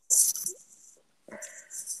now,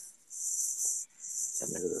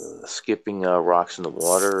 and they're skipping rocks in the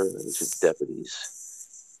water. There's two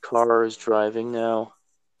deputies. Car is driving now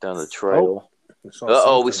down the trail.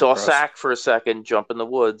 We saw Sack for a second jump in the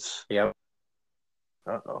woods. Yep.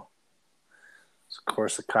 So of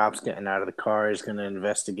course, the cop's getting out of the car. He's going to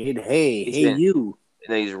investigate. You.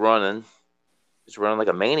 And he's running. He's running like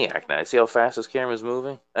a maniac now. See how fast his camera's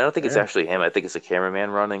moving? I don't think it's actually him. I think it's a cameraman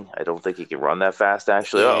running. I don't think he can run that fast,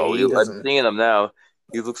 actually. I'm seeing him now.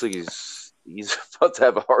 He looks like he's about to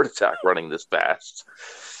have a heart attack running this fast.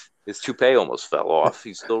 His toupee almost fell off.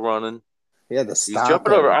 He's still running. Yeah, he's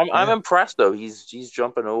jumping over. I'm impressed, though. He's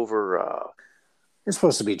jumping over. You're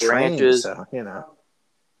supposed to be trained, so, you know.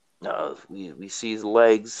 No, we see his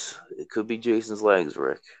legs. It could be Jason's legs,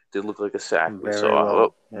 Rick. Did look like a sack. We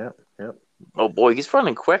saw. Well. Yep. Oh boy, he's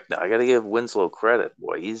running quick now. I got to give Winslow credit.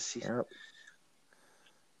 Boy, he's. Yep.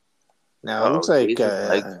 Now it looks like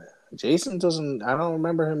Jason doesn't. I don't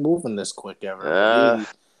remember him moving this quick ever.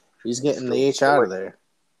 He's getting the H out of there.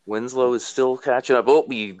 Winslow is still catching up. Oh,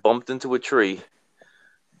 he bumped into a tree.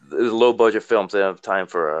 It was a low-budget film, so they didn't have time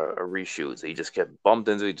for a reshoot. So he just kept bumped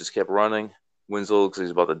into. He just kept running. Winslow looks like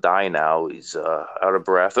he's about to die now. He's out of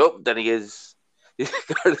breath. Oh, then he is. He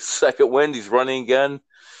got a second wind. He's running again.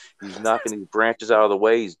 He's knocking these branches out of the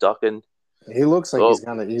way. He's ducking. He looks like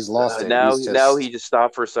he's lost it. Now he just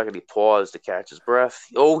stopped for a second. He paused to catch his breath.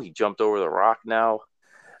 Oh, he jumped over the rock now.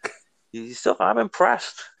 I'm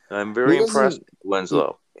impressed. I'm very impressed with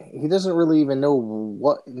Winslow. He doesn't really even know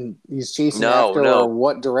what he's chasing after or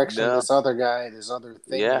what direction this other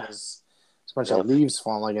thing is. A bunch of leaves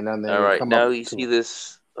falling, and then all right. Now you see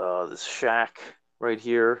this shack right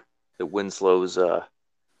here that Winslow's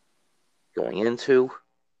going into.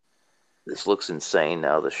 This looks insane.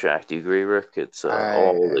 Now the shack. Do you agree, Rick? It's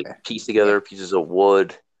all like pieced together pieces of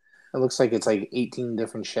wood. It looks like it's like 18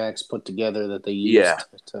 different shacks put together that they used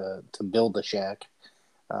to build the shack.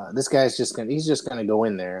 This guy's just gonna go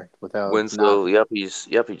in there without Winslow.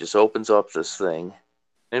 He just opens up this thing.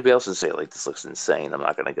 Anybody else can say like this looks insane. I'm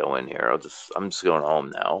not gonna go in here. I'm just going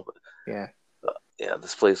home now.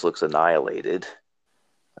 This place looks annihilated.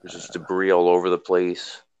 There's just debris all over the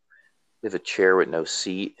place. We have a chair with no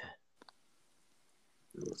seat.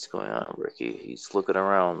 What's going on, Ricky? He's looking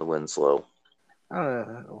around the Winslow. He's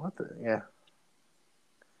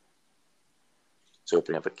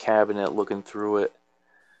opening up a cabinet, looking through it.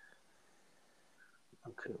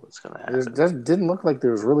 Okay, what's going to happen? It didn't look like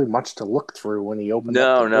there was really much to look through when he opened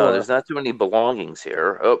up the door. No, there's not too many belongings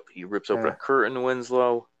here. Oh, he rips open a curtain,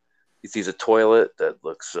 Winslow. He sees a toilet that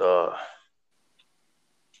looks,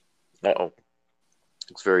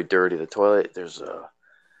 looks very dirty. The toilet, there's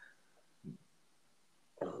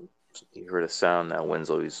you heard a sound now,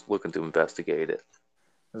 Winslow. He's looking to investigate it.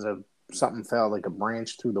 Something fell, like a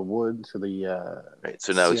branch through the wood to the right,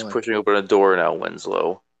 so now ceiling. He's pushing open a door now,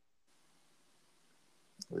 Winslow.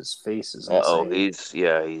 His face is insane.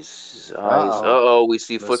 His eyes. We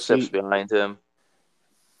see footsteps behind him.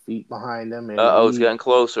 Feet behind him. It's getting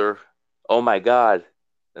closer. Oh my God.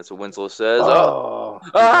 That's what Winslow says. He's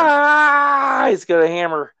got a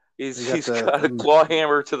hammer. He's got a claw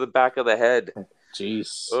hammer to the back of the head.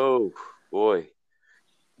 Jeez. Oh boy.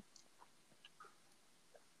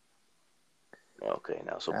 Okay,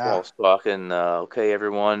 now so Ah, Paul's talking. Okay,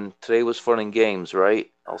 everyone, today was fun and games,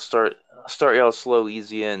 right? I'll start y'all slow,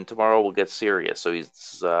 easy, and tomorrow we'll get serious. So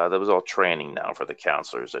that was all training now for the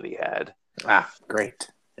counselors that he had. great.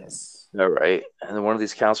 Yes. All right, and then one of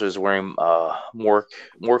these counselors is wearing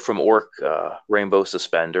Mork from Orc rainbow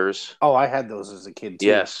suspenders. Oh, I had those as a kid too.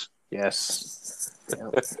 Yes. Yes.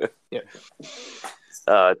 Yep.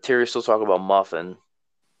 Terry's still talking about Muffin.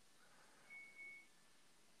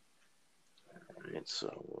 All right,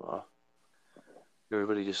 so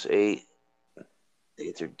everybody just ate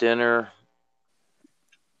their dinner.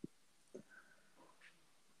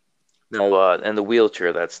 No, and the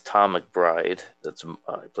wheelchair, that's Tom McBride. That's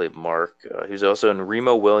I played Mark. He's also in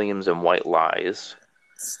Remo Williams and White Lies.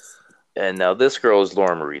 And now this girl is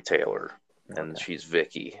Laura Marie Taylor, and she's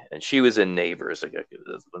Vicky, and she was in Neighbors. Like,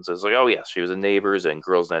 one says, like, oh yes, she was in Neighbors and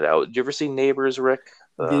Girls Night Out. Did you ever see Neighbors, Rick?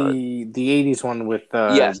 The '80s one with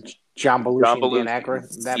Yes, John Belushi John and Dan Belushi.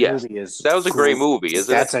 Aykroyd. That Yes, movie is that was a great movie,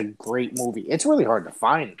 isn't it? That's a great movie. It's really hard to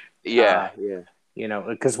find. Yeah. You know,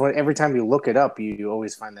 because every time you look it up, you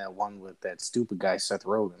always find that one with that stupid guy Seth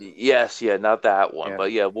Rogen. Yes, not that one,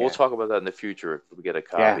 Yeah, but we'll talk about that in the future if we get a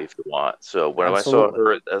copy Yeah. if you want. So when Absolutely. I saw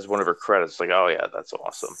her as one of her credits, like, oh yeah, that's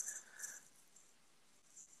awesome.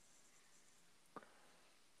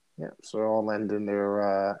 Yeah, so they're all ending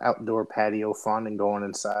their outdoor patio fun and going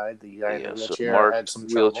inside. The guy in the So wheelchair Mark had some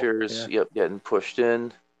trouble. wheelchairs, Yeah. getting pushed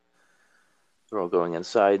in. They're all going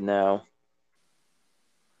inside now.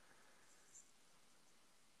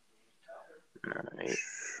 All right.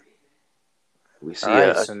 We see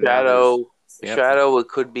a so shadow. Yep. Shadow. It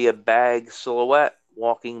could be a bag silhouette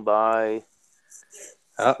walking by.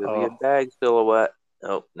 Could be a bag silhouette.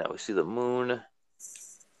 Oh, now we see the moon.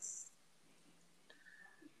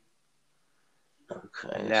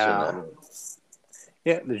 Okay. Now,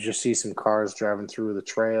 you just see some cars driving through the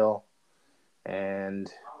trail, and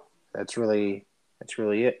that's really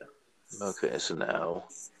it. Okay, so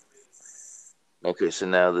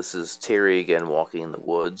now this is Terry again walking in the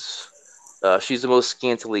woods. She's the most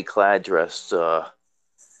scantily clad dressed You're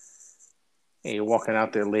walking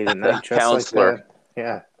out there late at night, just counselor. like that.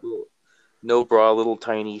 Yeah. No bra, little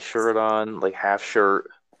tiny shirt on, like half shirt.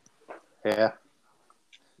 Yeah.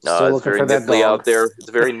 Still it's very nipply out there. It's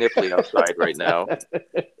very nipply outside right now.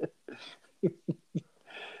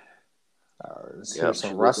 There's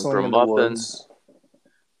some rustling in the woods.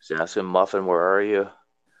 She's asking Muffin, "Where are you?"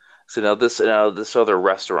 So now this other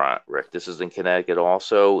restaurant, Rick. This is in Connecticut.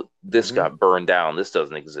 Also, this got burned down. This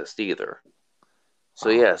doesn't exist either. So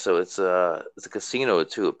so it's a casino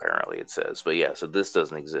too. Apparently, it says, but so this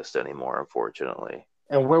doesn't exist anymore, unfortunately.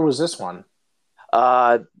 And where was this one?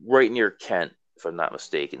 Right near Kent, if I'm not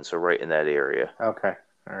mistaken. So right in that area. Okay.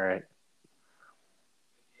 All right.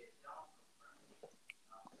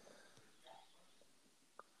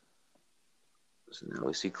 So now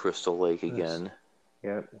we see Crystal Lake again.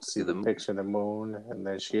 Yep. See the picture of the moon, and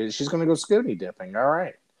then she's going to go skinny dipping. All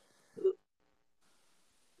right.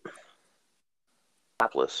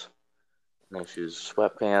 Topless. No shoes,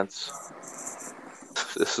 sweatpants.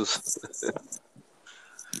 This is.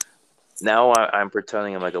 Now I'm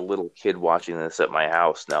pretending I'm like a little kid watching this at my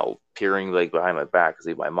house now, peering like behind my back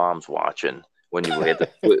because my mom's watching. When you had the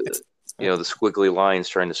squiggly lines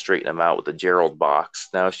trying to straighten them out with the Gerald box.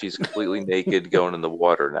 Now she's completely naked going in the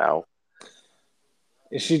water now.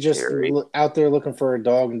 Is she just out there looking for a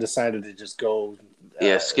dog and decided to just go?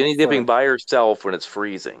 Skinny dipping by herself when it's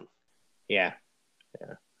freezing. Yeah. I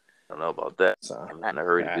don't know about that. I'm not in a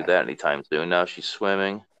hurry to do that anytime soon. Now she's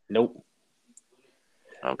swimming. Nope.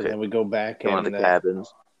 Okay. And then we go back one of the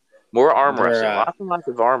cabins. More arm wrestling. Lots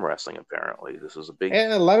of arm wrestling. Apparently, this was a big.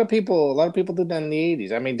 And a lot of people did that in the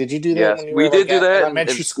 '80s. I mean, did you do that? Yes, when you we were did do that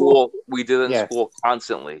elementary in school. We did it in school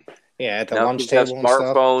constantly. Yeah, at the now lunch table.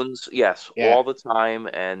 Smartphones, all the time,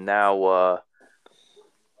 and now.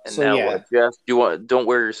 Jeff, don't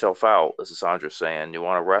wear yourself out, as Sandra's saying. You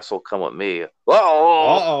want to wrestle? Come with me. I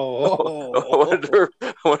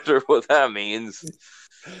wonder what that means.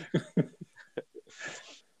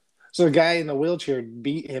 So the guy in the wheelchair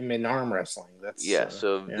beat him in arm wrestling. That's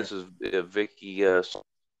This is Vicky, and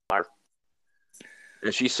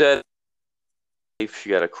she said if she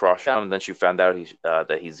got a crush on him, and then she found out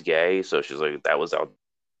that he's gay. So she's like, that was out.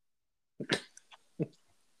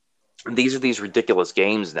 These are these ridiculous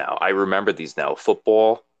games now. I remember these now.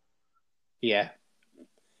 Football. Yeah.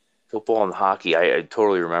 Football and hockey. I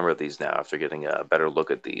totally remember these now after getting a better look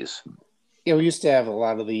at these. Yeah, we used to have a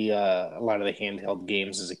lot of the handheld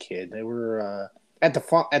games as a kid. They were at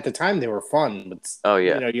the time they were fun, but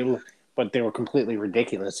but they were completely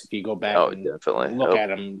ridiculous if you go back and definitely look at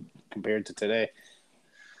them compared to today.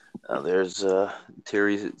 There's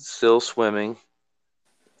Terry still swimming.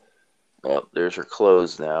 Oh, there's her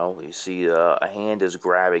clothes now. You see a hand is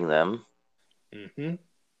grabbing them. Mm-hmm.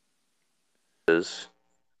 Is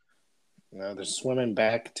They're swimming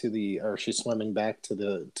back to or she's swimming back to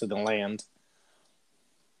the land.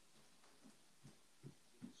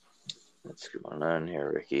 What's going on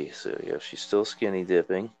here, Ricky? So yeah, she's still skinny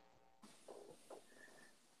dipping.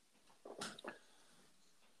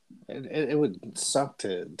 It would suck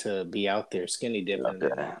to be out there skinny dipping Okay.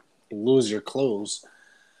 and lose your clothes.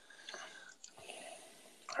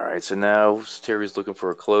 All right, so now Terry's looking for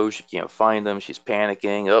her clothes. She can't find them. She's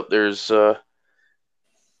panicking. Oh, there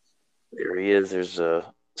he is. There's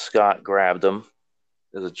Scott grabbed him.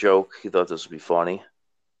 As a joke. He thought this would be funny.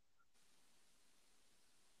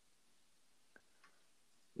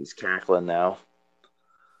 He's cackling now.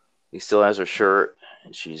 He still has her shirt,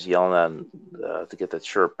 and she's yelling at him to get that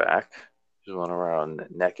shirt back. She's running around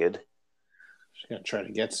naked. She's gonna try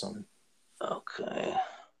to get some. Okay.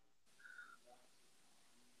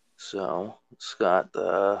 So Scott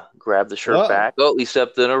grabbed the shirt back. Oh, he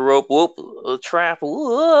stepped in a rope. Whoop! A trap.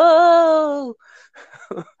 Whoa!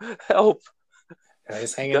 Help!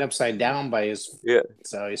 He's hanging upside down by his. Yeah.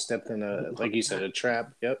 So he stepped in like you said, a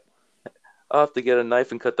trap. Yep. I'll have to get a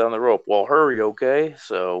knife and cut down the rope. Well, hurry, okay?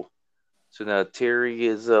 So now Terry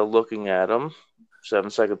is looking at him.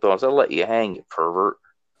 7-second thoughts. I'll let you hang, you pervert.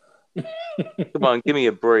 Come on, give me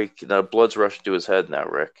a break. Now blood's rushing to his head now,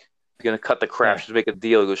 Rick. You're going to cut the crap. Yeah. She's make a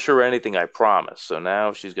deal. He goes, sure, anything, I promise. So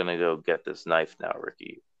now she's going to go get this knife now,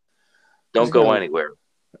 Ricky. Don't go anywhere.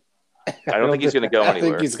 I don't think he's going to go anywhere. I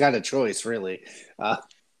think he's got a choice, really.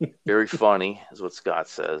 Very funny is what Scott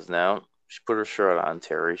says. Now, she put her shirt on,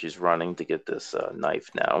 Terry. She's running to get this knife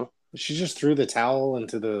now. She just threw the towel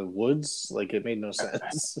into the woods. Like, it made no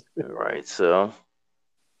sense. Right, so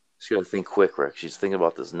she's got to think quick, Rick. She's thinking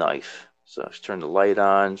about this knife. So she turned the light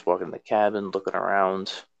on. She's walking in the cabin, looking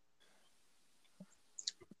around.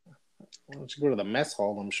 Why don't you go to the mess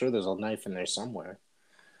hall? I'm sure there's a knife in there somewhere.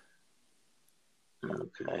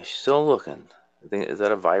 Okay, she's still looking. I think, is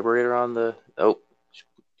that a vibrator on the... Oh,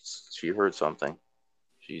 she heard something.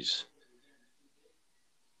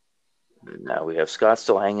 Now we have Scott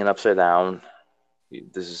still hanging upside down.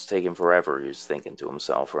 This is taking forever, he's thinking to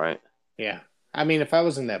himself, right? Yeah. I mean, if I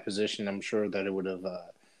was in that position, I'm sure that it would have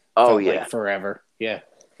felt like forever. Yeah.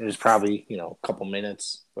 It was probably, a couple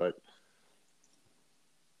minutes, but...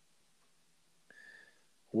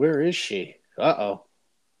 Where is she? Uh-oh.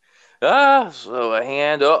 So a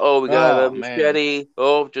hand. We got a machete. Man.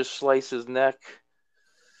 Oh, just slice his neck.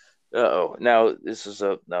 Now this is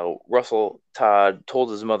Russell Todd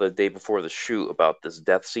told his mother the day before the shoot about this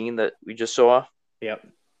death scene that we just saw. Yep.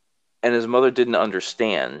 And his mother didn't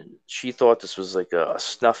understand. She thought this was like a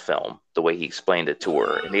snuff film, the way he explained it to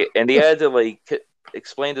her. And he had to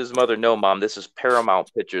explain to his mother, no, Mom, this is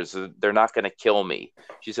Paramount Pictures. They're not going to kill me.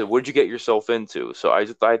 She said, what'd you get yourself into? So I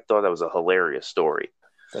thought that was a hilarious story.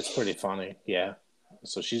 That's pretty funny. Yeah.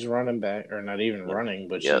 So she's running back, or not even running,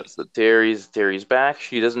 but so Terry's back.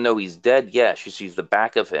 She doesn't know he's dead yet. She sees the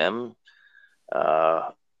back of him. She's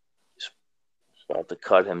about to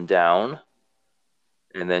cut him down.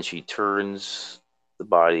 And then she turns the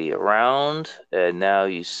body around, and now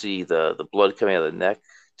you see the blood coming out of the neck.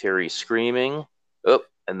 Terry's screaming.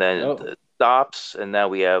 And then it stops, and now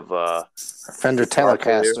we have Fender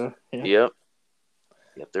Telecaster. Yeah.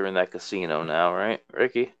 Yep, they're in that casino now, right,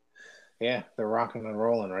 Ricky? Yeah, they're rocking and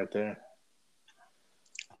rolling right there.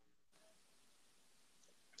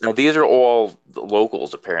 Now, these are all the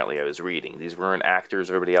locals, apparently, I was reading. These weren't actors,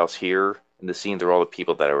 everybody else here in the scene. They're all the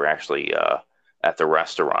people that are actually at the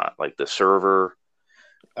restaurant, like the server.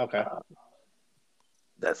 Okay.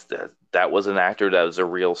 That was an actor. That was a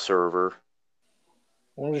real server.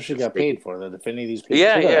 I wonder if she got paid for that. If any of these people.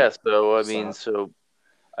 Yeah. So,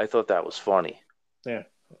 I thought that was funny. Yeah,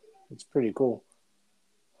 it's pretty cool.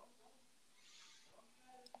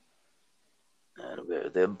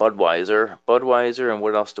 And the Budweiser, and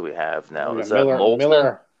what else do we have now? Is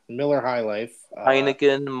that Miller High Life,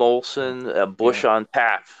 Heineken, Molson, Busch on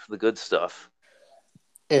tap, the good stuff.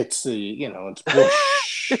 It's it's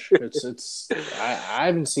Busch. I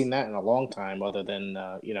haven't seen that in a long time, other than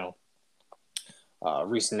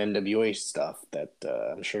recent NWA stuff that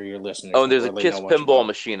I'm sure your listeners. Oh, and there's a Kiss pinball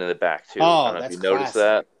machine in the back too. Oh, I don't know if you noticed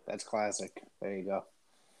that. That's classic. There you go.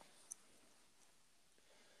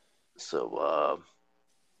 So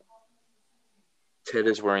Ted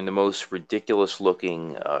is wearing the most ridiculous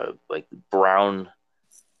looking brown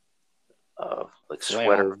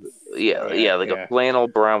sweater. Yeah, a flannel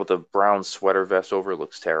brown with a brown sweater vest over. It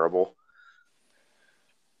looks terrible.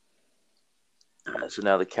 So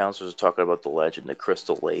now the counselors are talking about the legend of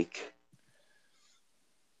Crystal Lake.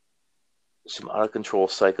 Some out of control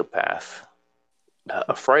psychopath.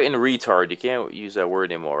 A frightened retard. You can't use that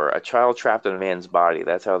word anymore. A child trapped in a man's body.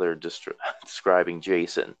 That's how they're describing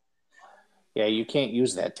Jason. Yeah, you can't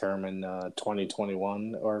use that term in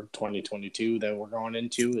 2021 or 2022 that we're going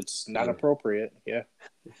into. It's not appropriate. Yeah.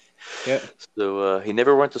 So he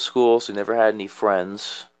never went to school, so he never had any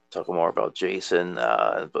friends. Talking more about Jason,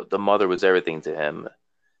 but the mother was everything to him.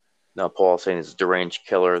 Now Paul's saying he's a deranged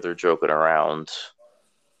killer. They're joking around.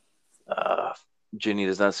 Ginny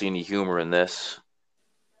does not see any humor in this.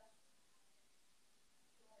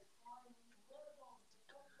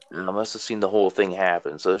 I must have seen the whole thing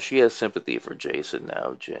happen, so she has sympathy for Jason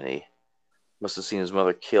now, Ginny. Must have seen his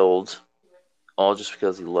mother killed, all just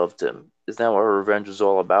because he loved him. Isn't that what her revenge was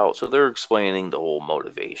all about? So they're explaining the whole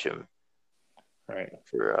motivation, right,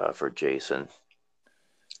 for Jason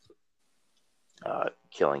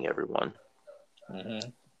killing everyone.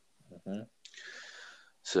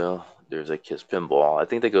 So there's a Kiss Pinball. I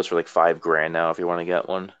think that goes for like $5,000 now if you want to get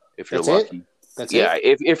one. If you're lucky. That's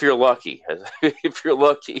it? If you're lucky. If you're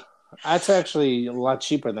lucky. That's actually a lot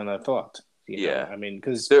cheaper than I thought. You know? I mean,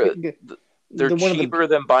 because they're cheaper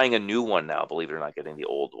than buying a new one now, believe it or not, getting the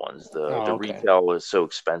old ones. The retail is so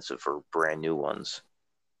expensive for brand new ones.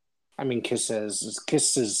 I mean,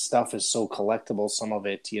 Kiss's stuff is so collectible. Some of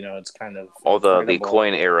it, you know, it's kind of all the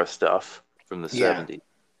coin era stuff from the 70s.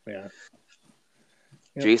 Yeah.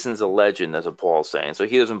 Jason's a legend, as Paul's saying. So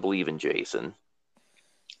he doesn't believe in Jason.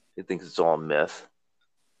 He thinks it's all a myth.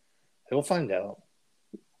 He'll find out.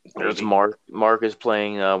 There's Mark. Mark is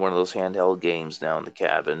playing one of those handheld games now in the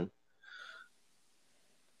cabin.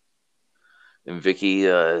 And Vicky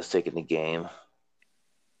is taking the game.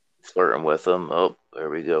 Flirting with him. Oh, there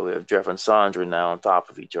we go. We have Jeff and Sandra now on top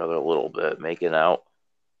of each other a little bit, making out.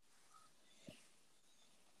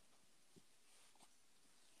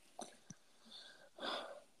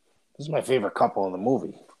 This is my favorite couple in the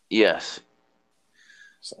movie. Yes.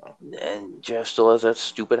 So. And Jeff still has that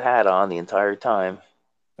stupid hat on the entire time.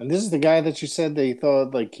 And this is the guy that you said they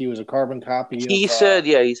thought like he was a carbon copy. He said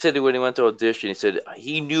when he went to audition, he said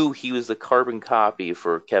he knew he was the carbon copy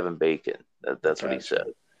for Kevin Bacon. That's what he said.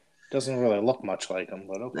 Doesn't really look much like him,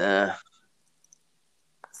 but okay. Nah.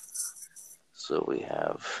 So we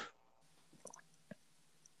have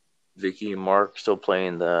Vicky and Mark still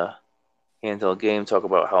playing the handheld game. Talk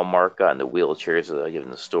about how Mark got in the wheelchairs.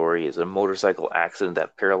 Given the story is a motorcycle accident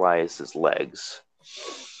that paralyzed his legs.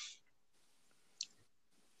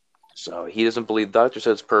 So he doesn't believe. The doctor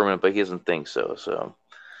said it's permanent, but he doesn't think so. So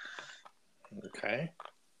okay.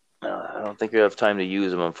 I don't think we have time to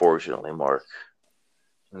use him, unfortunately, Mark.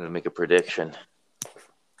 I'm going to make a prediction.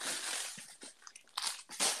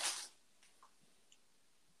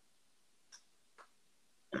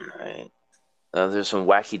 All right. There's some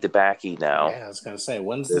wacky tobacco now. Yeah, I was going to say,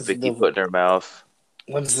 when's Vicky put in her mouth?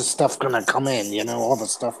 When's the stuff going to come in? You know, all the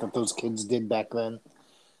stuff that those kids did back then.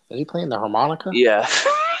 Is he playing the harmonica? Yeah.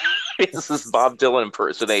 This is Bob Dylan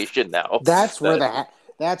impersonation now. That's where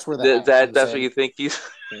that's what you think he's.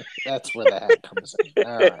 That's where the hat comes in.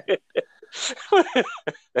 All right.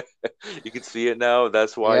 You can see it now.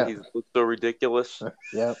 That's why he looks so ridiculous.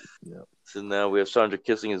 Yep. So now we have Sandra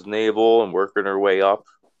kissing his navel and working her way up.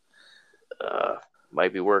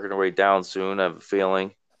 Might be working her way down soon. I have a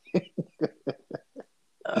feeling.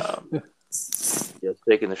 Just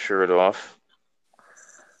taking the shirt off.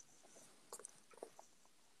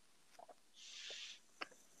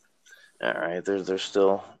 All right, they're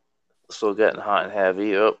still getting hot and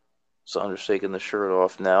heavy. Oh, Sandra's taking the shirt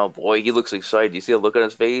off now. Boy, he looks excited. You see a look on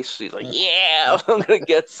his face? He's like, yeah, I'm going to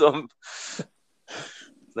get some.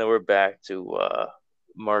 Now we're back to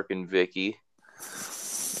Mark and Vicky.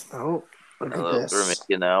 Oh, look at this. They're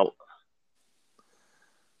making out.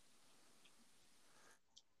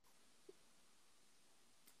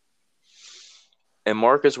 And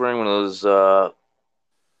Mark is wearing one of those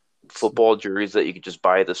football jerseys that you could just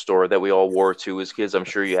buy at the store that we all wore too as kids. I'm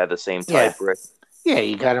sure you had the same type, Rick. Yeah,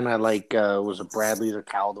 you got them at like was it Bradley's or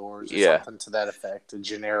Caldors or something to that effect. A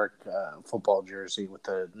generic football jersey with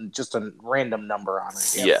just a random number on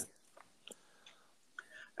it. Yeah.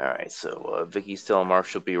 All right, so Vicky's telling Mark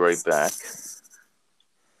she'll be right back.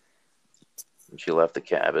 And she left the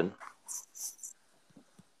cabin.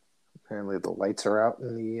 Apparently, the lights are out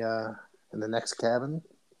in the next cabin.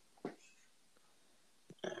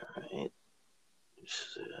 All right.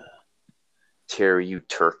 Terry, you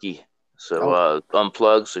turkey. So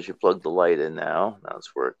unplug. So she plugged the light in now. Now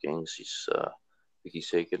it's working. Vicky's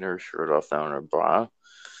taking her shirt off down her bra.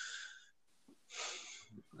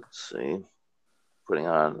 Let's see. Putting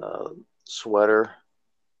on sweater.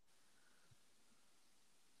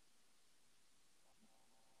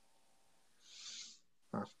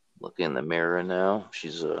 Looking in the mirror now.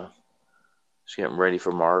 She's getting ready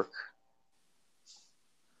for Mark.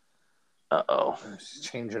 Uh-oh. She's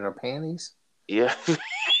changing her panties. Yeah.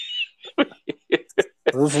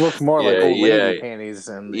 Those look more like old lady panties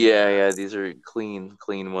than yeah. These are clean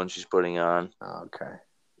ones she's putting on. Okay.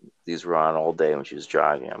 These were on all day when she was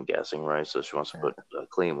jogging, I'm guessing, right? So she wants to put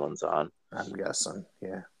clean ones on. I'm guessing,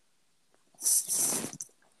 yeah.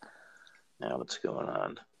 Now what's going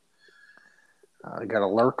on? I got a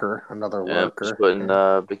lurker, another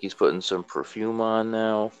lurker. Vicky's putting some perfume on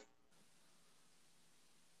now.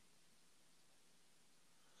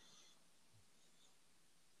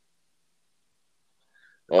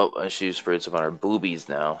 Oh, and she sprayed some on her boobies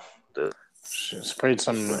now. She sprayed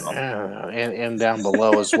some and down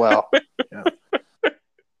below as well. Yeah. I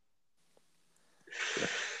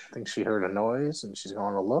think she heard a noise and she's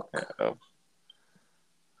going to look.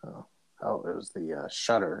 Oh, it was the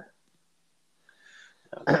shutter.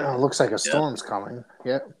 Okay. Looks like a storm's coming.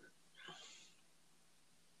 Yep.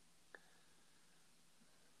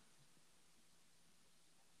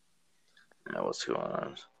 Now what's going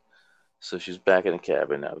on? So she's back in the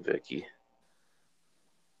cabin now, Vicky.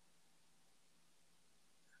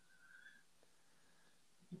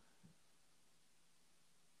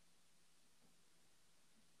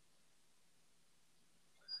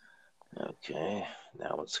 Okay,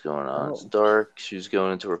 now what's going on? It's dark. She's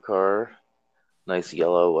going into her car. Nice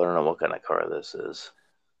yellow. I don't know what kind of car this is.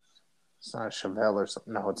 It's not a Chevelle or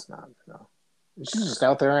something. No, it's not. No. She's just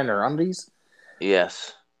out there in her undies?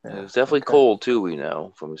 Yes. Yeah, it was definitely cold, too, we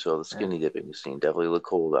know, from we saw the skinny dipping scene. Definitely looked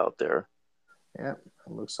cold out there. Yep.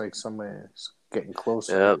 It looks like somebody's getting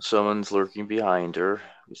closer. Yep, someone's lurking behind her.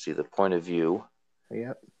 We see the point of view.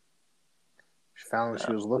 Yep. She found what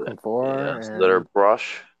she was looking for. Yeah, and... let her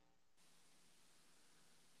brush.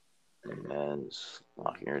 And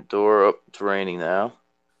locking her door up. It's raining now.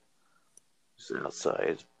 She's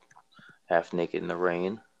outside, half naked in the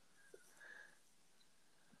rain.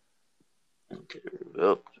 Okay,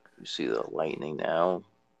 you see the lightning now.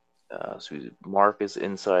 So Mark is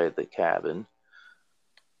inside the cabin.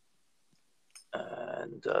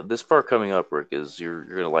 And this part coming up, Rick, is you're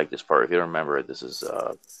going to like this part. If you don't remember it, this is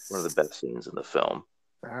one of the best scenes in the film.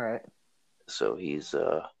 All right. So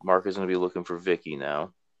Mark is going to be looking for Vicky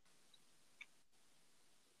now.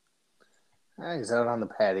 He's out on the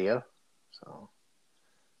patio. So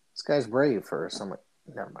this guy's brave for someone.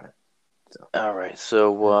 Never mind. So. All right.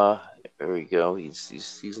 So there we go.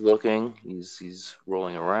 He's looking. He's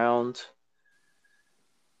rolling around.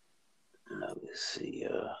 Let me see.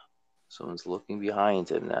 Someone's looking behind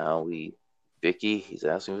him now. Vicky. He's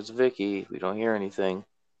asking if it's Vicky. We don't hear anything.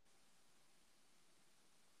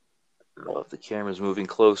 Well, if the camera's moving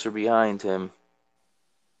closer behind him.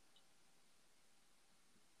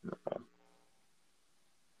 No.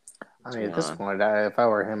 I mean, at this point, if I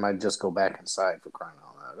were him, I'd just go back inside for crying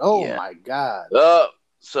out loud. Oh, my God.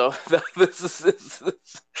 So this is the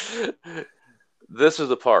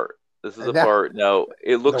part. This is the part. Now,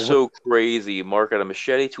 it looks so crazy. Mark had a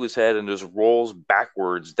machete to his head and just rolls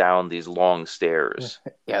backwards down these long stairs.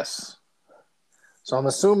 Yes. So I'm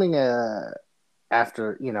assuming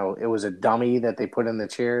after, it was a dummy that they put in the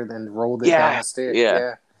chair, then rolled it down the stairs.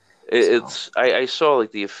 Yeah. I saw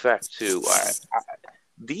like the effect too.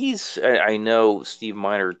 I know Steve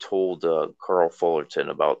Miner told Carl Fullerton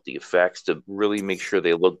about the effects to really make sure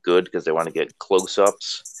they look good because they want to get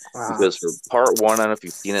close-ups. Because for part one, I don't know if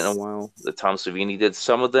you've seen it in a while, that Tom Savini did,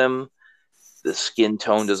 some of them, the skin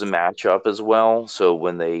tone doesn't match up as well. So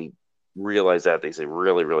when they realize that, they say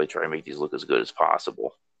really, really try to make these look as good as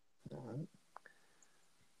possible.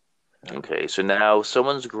 Okay, so now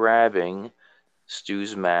someone's grabbing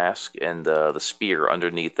Stu's mask and the spear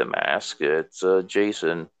underneath the mask. It's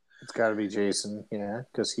Jason. It's got to be Jason, yeah,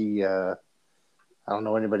 because he. I don't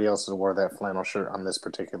know anybody else that wore that flannel shirt on this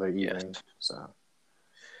particular evening. Yes. So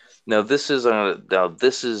now this is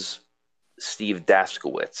Steve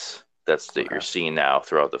Daskowitz. That you're seeing now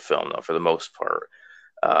throughout the film, though, for the most part.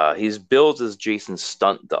 He's billed as Jason's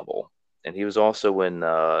stunt double, and he was also in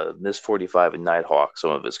Miss 45 and Nighthawk.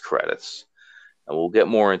 Some of his credits, and we'll get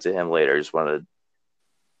more into him later. I just want to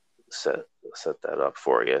set that up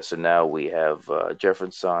for you. So now we have Jeff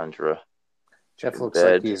and Sandra. Jeff looks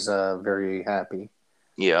like he's very happy.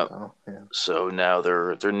 Yeah. So now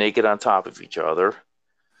they're naked on top of each other.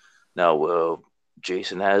 Now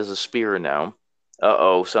Jason has a spear now.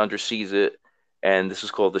 Sandra sees it, and this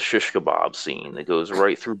is called the shish kebab scene. It goes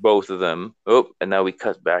right through both of them. And now we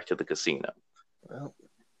cut back to the casino. Well.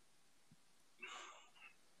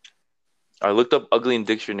 I looked up ugly in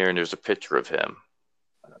dictionary, and there's a picture of him.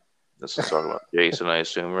 This is talking about Jason, I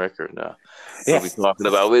assume, Rick, or no? Yeah. We'll be talking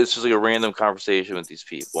about. It's just like a random conversation with these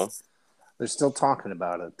people. They're still talking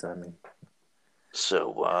about it. I mean,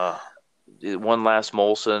 so one last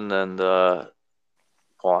Molson and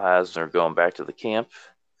Paul Hasner going back to the camp.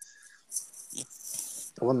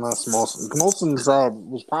 one last Molson. Molson's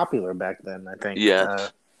was popular back then, I think. Yeah,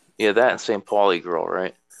 that and St. Pauli girl,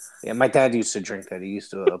 right? Yeah, my dad used to drink that. He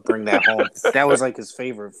used to bring that home. That was like his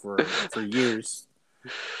favorite for years.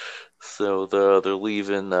 So they're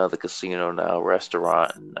leaving the casino now,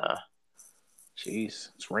 restaurant, and jeez,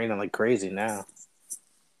 it's raining like crazy now.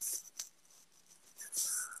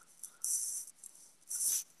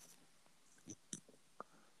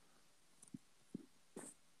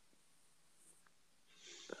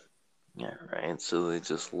 yeah, right. So they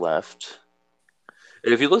just left.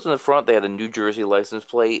 And if you looked in the front, they had a New Jersey license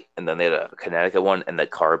plate, and then they had a Connecticut one, and the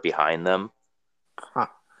car behind them. Huh.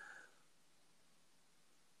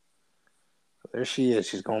 There she is.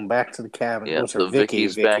 She's going back to the cabin. Yeah, Those so are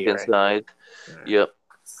Vicky's Vicky, back right? inside. Yeah. Yep.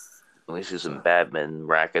 At least there's some badminton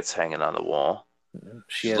rackets hanging on the wall.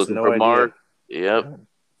 She She's has looking no for idea. Mark. Yep.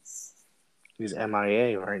 He's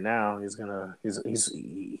MIA right now. He's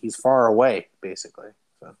far away, basically.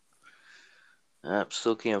 So. Yep.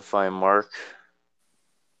 Still can't find Mark.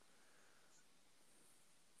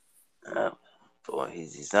 Boy,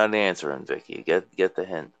 he's not answering, Vicky. Get the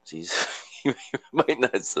hint. He might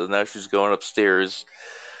not. So now she's going upstairs.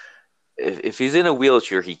 If he's in a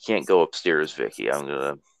wheelchair, he can't go upstairs, Vicky. I'm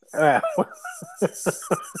gonna.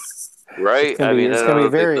 Right? I mean, I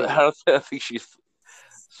don't think she's.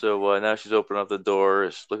 So now she's opening up the door.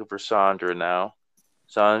 She's looking for Sandra now.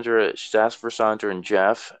 She's asked for Sandra and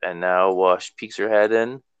Jeff, and now she peeks her head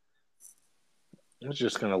in. I was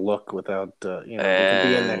just gonna look without, they could be in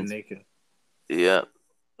there naked. Yeah.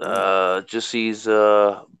 Just sees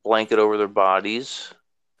blanket over their bodies.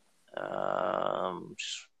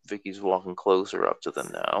 Vicky's walking closer up to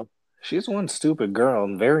them now. She's one stupid girl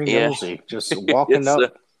and very nosy, just walking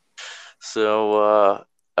up. So,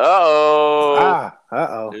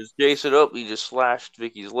 there's Jason. Oh, he just slashed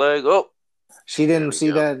Vicky's leg. Oh, she didn't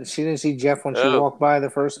see that. She didn't see Jeff when she walked by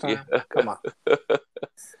the first time. Yeah. Come on.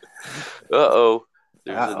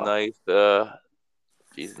 There's a knife.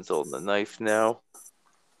 Jason's holding the knife now.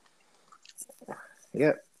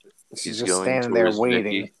 Yep. She's just standing there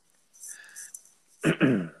waiting.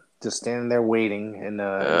 Just standing there waiting, and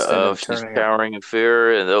instead of she's cowering in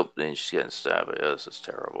fear, and then she's getting stabbed. Yeah, this is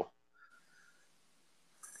terrible.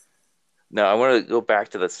 Now I want to go back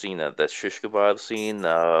to that scene, that shish kebab scene.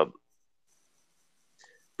 That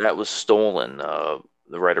was stolen.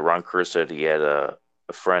 The writer Ron Kerr said he had a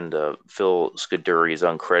friend, Phil Scuderi, is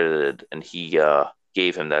uncredited, and he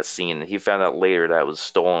gave him that scene. And he found out later that was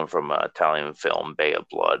stolen from an Italian film, Bay of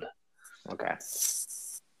Blood. Okay.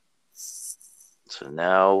 So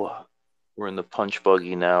now we're in the punch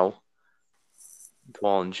buggy now.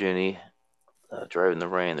 Paul and Ginny driving the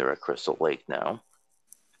rain. They're at Crystal Lake now.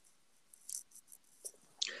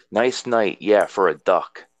 Nice night, yeah, for a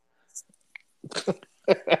duck.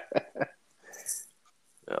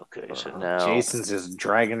 Okay, so now Jason's just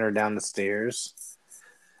dragging her down the stairs.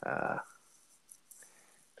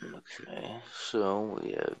 Okay, so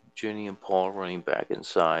we have Ginny and Paul running back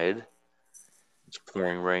inside. It's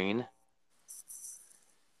pouring rain.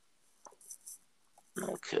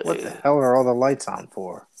 Okay. What the hell are all the lights on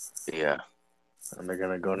for? Yeah. And they're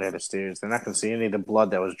going to go near the stairs. They're not going to see any of the blood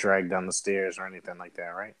that was dragged down the stairs or anything like that,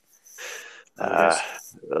 right?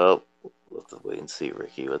 We'll have to wait and see,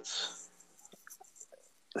 Ricky. Let's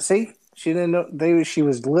see. She didn't know. She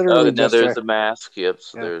was literally. Now there's the mask. Yep.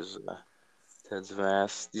 So there's Ted's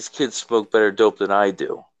mask. These kids smoke better dope than I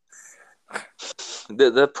do.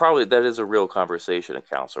 That is a real conversation a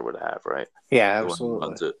counselor would have, right? Yeah,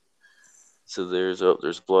 absolutely. So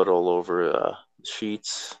there's blood all over the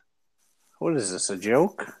sheets. What is this? A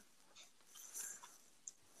joke?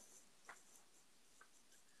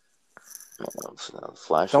 So now the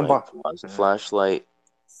flashlight.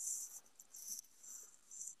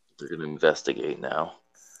 They're going to investigate now.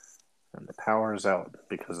 And the power is out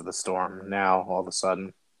because of the storm. Now, all of a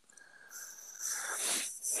sudden.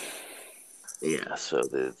 Yeah, so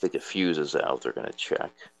they think a fuse is out. They're going to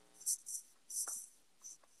check.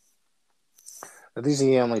 But these are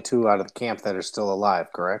the only two out of the camp that are still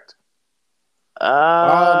alive, correct?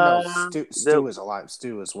 No, Stu is alive.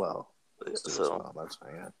 Stu as well. That's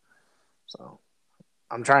right, yeah. So,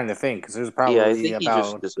 I'm trying to think, because there's probably I think he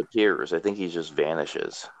just disappears. I think he just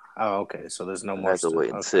vanishes. Oh, okay. So there's no more. I have to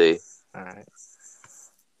wait and see. All right.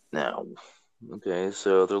 Now, okay,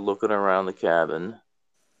 so they're looking around the cabin.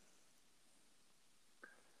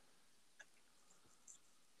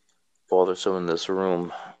 Paul, there's someone in this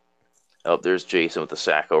room. Oh, there's Jason with the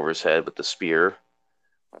sack over his head with the spear.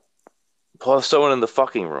 Paul, there's someone in the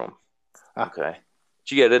fucking room. Okay.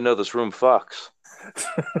 Gee, I didn't know this room fucks.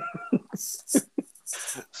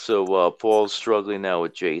 So Paul's struggling now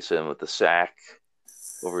with Jason with the sack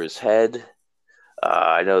over his head.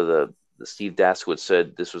 I know the Steve Daskowitz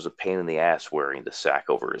said this was a pain in the ass wearing the sack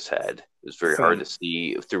over his head. It was very hard to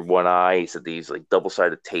see through one eye. He said they used like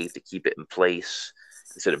double-sided tape to keep it in place.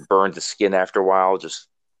 He said it burned the skin after a while, just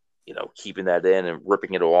keeping that in and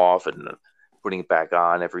ripping it off and putting it back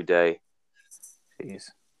on every day.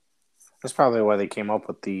 Jeez. That's probably why they came up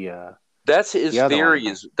with the. That's his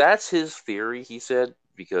theory. That's his theory. He said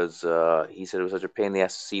because he said it was such a pain in the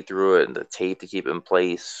ass to see through it and the tape to keep it in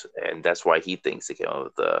place, and that's why he thinks they came up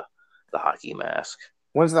with the hockey mask.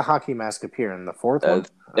 When's the hockey mask appear in the fourth one?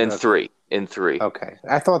 In three. Okay,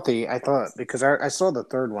 I thought because I saw the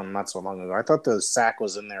third one not so long ago. I thought the sack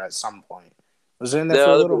was in there at some point. Was it in there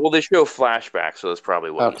for a little? Well, they show flashbacks, so that's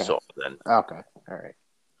probably what he saw then. Okay, all right.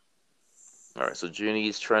 So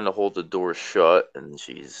Ginny's trying to hold the door shut, and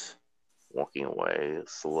she's walking away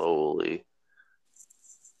slowly.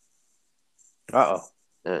 Oh,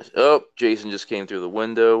 Jason just came through the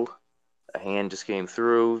window. A hand just came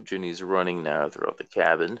through. Ginny's running now throughout the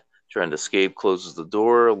cabin, trying to escape, closes the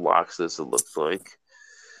door, locks this, it looks like.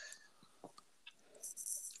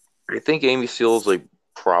 I think Amy Steele's like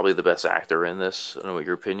probably the best actor in this. I don't know what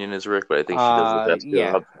your opinion is, Rick, but I think she does the best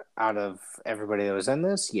job. Out of everybody that was in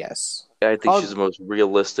this, yes. I think she's the most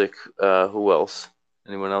realistic. Who else?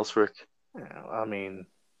 Anyone else, Rick? I mean,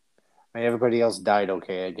 everybody else died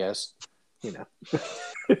okay, I guess.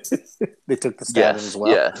 They took the stabbing as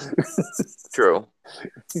well. Yeah, true.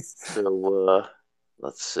 So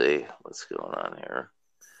let's see what's going on here.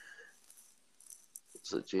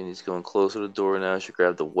 So Jeannie's going closer to the door now. She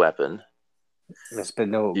grabbed the weapon. Yes, but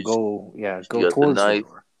go towards the knife. The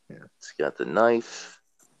door. Yeah. She's got the knife.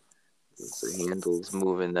 The handle's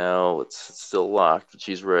moving now. It's still locked, but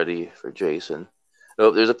she's ready for Jason.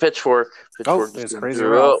 Oh, there's a pitchfork. There's Crazy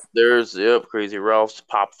Ralph. Crazy Ralph's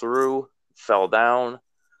popped through, fell down.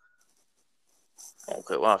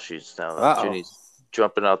 Okay, wow, she's now. Ginny's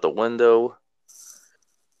jumping out the window.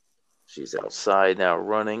 She's outside now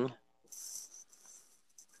running.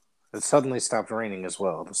 It suddenly stopped raining as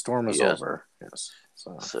well. The storm is over. Yes.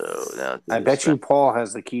 So now I bet you Paul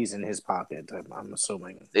has the keys in his pocket. I'm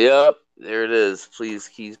assuming. Yep, there it is. Please,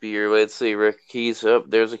 keys be your way. Let's see, Rick. Keys. Oh,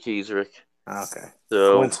 there's the keys, Rick. Okay.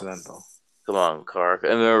 So coincidental. Come on, car. I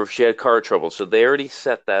remember she had car trouble, so they already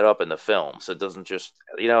set that up in the film. So it doesn't just,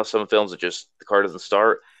 some films that just the car doesn't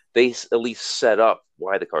start. They at least set up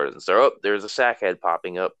why the car doesn't start. Oh, there's a sack head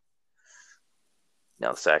popping up.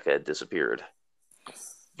 Now the sack head disappeared.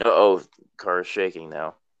 Car is shaking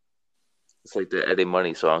now. It's like the Eddie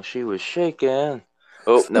Money song. She was shaking.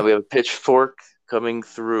 Oh, now we have a pitchfork coming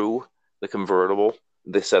through the convertible.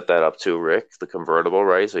 They set that up too, Rick. The convertible,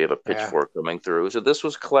 right? So you have a pitchfork coming through. So this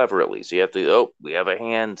was clever, at least. You have to. We have a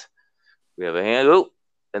hand.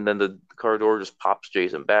 And then the car door just pops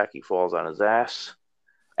Jason back. He falls on his ass.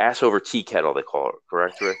 Ass over tea kettle, they call it.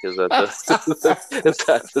 Correct, Rick? Is that is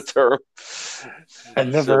that the term? I've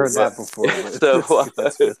never heard that before.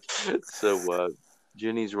 So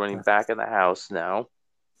Ginny's running back in the house now.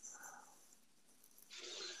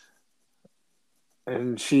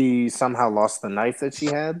 And she somehow lost the knife that she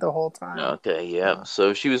had the whole time. Okay, yeah.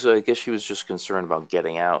 So she was, I guess she was just concerned about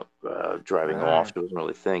getting out, driving off. She wasn't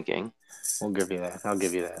really thinking. We'll give you that. I'll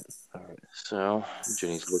give you that. All right. So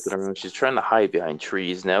Ginny's looking around. She's trying to hide behind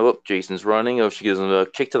trees now. Oh, Jason's running. Oh, she gives him a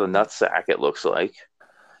kick to the nutsack, it looks like.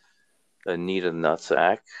 A knee to the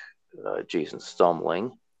nutsack. Jason's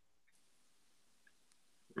stumbling.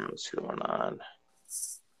 What's going on?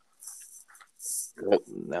 Oh,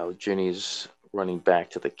 now Ginny's running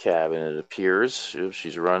back to the cabin, it appears.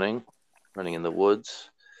 She's running in the woods.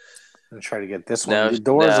 I'm going to try to get this one. The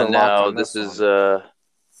doors are locked. This is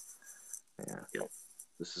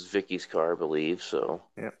this is Vicky's car, I believe. So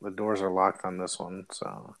the doors are locked on this one.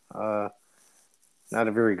 So not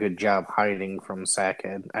a very good job hiding from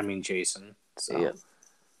Jason. So. Yeah.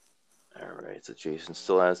 All right. So Jason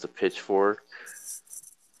still has the pitchfork,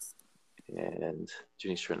 and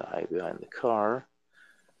Ginny's trying to hide behind the car.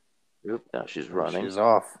 Oop, now she's running. She's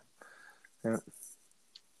off. Yep.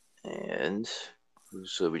 And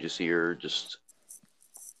so we just see her just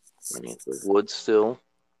running into the woods still.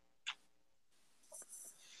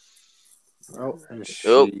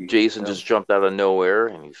 Jason just jumped out of nowhere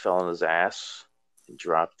and he fell on his ass and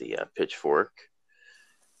dropped the pitchfork.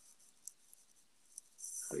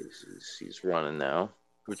 He's running now.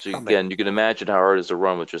 Which, again, you can imagine how hard it is to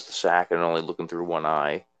run with just a sack and only looking through one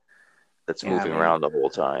eye. that's Yeah, I moving mean, around the whole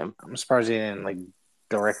time. I'm surprised he didn't like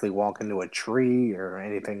directly walk into a tree or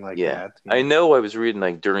anything like Yeah, that. I know. I was reading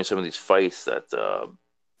like during some of these fights that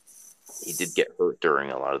he did get hurt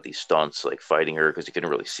during a lot of these stunts, like fighting her because he couldn't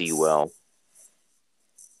really see well.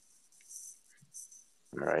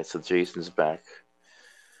 All right, so Jason's back.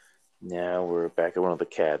 Now we're back at one of the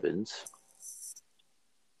cabins.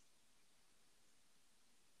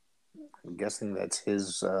 I'm guessing that's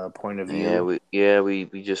his point of view.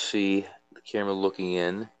 We just see the camera looking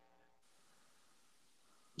in.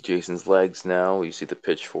 Jason's legs now. You see the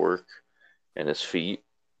pitchfork and his feet.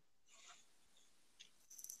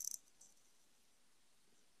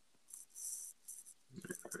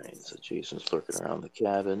 All right, so Jason's lurking around the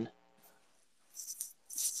cabin.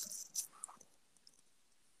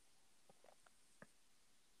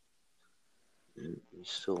 He's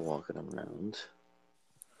still walking around.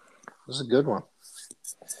 This is a good one.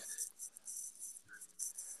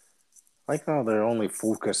 I like how they're only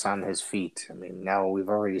focused on his feet. I mean, now we've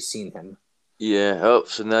already seen him. Yeah. Oh,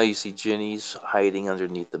 so now you see Ginny's hiding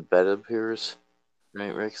underneath the bed appears.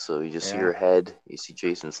 Right, Rick? So you just see her head. You see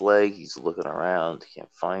Jason's leg. He's looking around.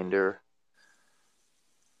 Can't find her.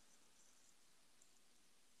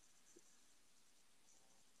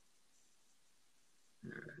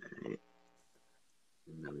 Right.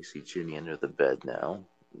 Now we see Ginny under the bed now.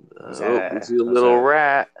 We see a little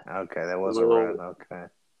rat. Okay, that was a rat. Okay.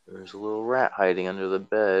 There's a little rat hiding under the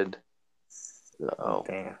bed. Oh,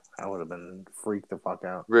 damn. I would have been freaked the fuck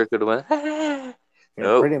out. Rick would have went, ah!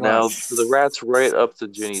 Yeah, pretty much. Now so the rat's right up to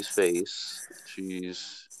Ginny's face.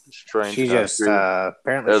 She's trying to not scream.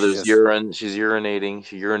 Apparently there's urine. She's urinating.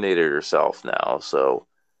 She urinated herself now. So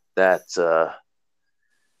that's so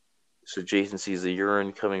Jason sees the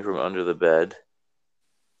urine coming from under the bed.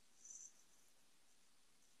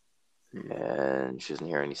 And she doesn't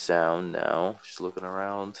hear any sound now. She's looking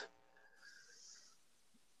around.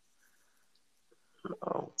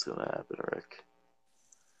 Oh, what's going to happen, Rick?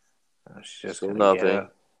 She's just still gonna nothing.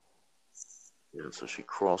 Yeah, so she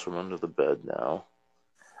crawls from under the bed now.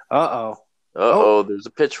 Uh-oh. There's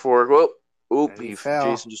a pitchfork.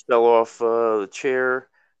 Jason just fell off the chair.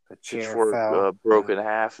 The chair pitchfork fell. Broke in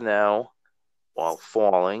half now while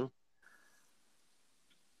falling.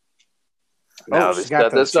 Now they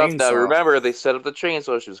set this up. Now remember, they set up the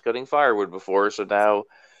chainsaw. She was cutting firewood before, so now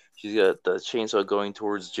she's got the chainsaw going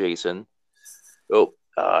towards Jason.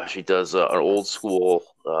 She does an old school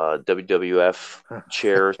WWF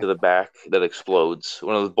chair to the back that explodes.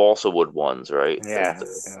 One of those balsa wood ones, right? Yeah.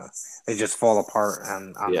 They just fall apart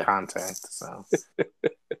on contact. So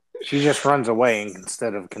she just runs away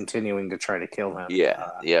instead of continuing to try to kill him.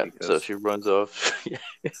 So she runs off,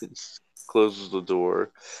 closes the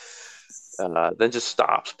door. Then just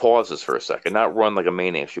stops, pauses for a second, not run like a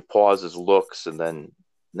maniac. She pauses, looks, and then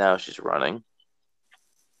now she's running.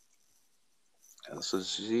 So you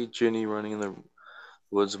see Ginny running in the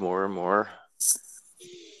woods more and more.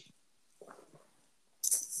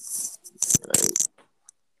 Right.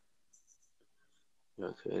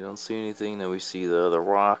 Okay, don't see anything. Then we see the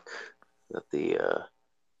rock that the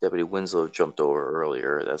Deputy Winslow jumped over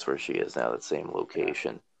earlier. That's where she is now, that same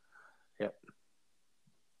location.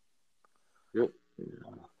 Yep.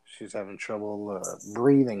 She's having trouble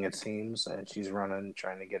breathing, it seems, and she's running,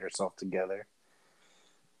 trying to get herself together.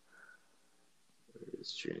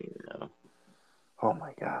 Where's Ginny now? Oh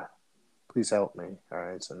my God. Please help me. All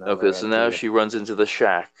right, so now she runs into the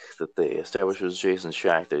shack that they established was Jason's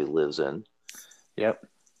shack that he lives in. Yep.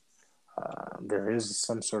 There is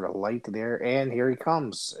some sort of light there, and here he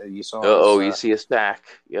comes. You saw. You see a sack.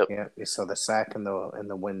 Yep. Yeah, you saw the sack in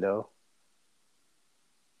the window.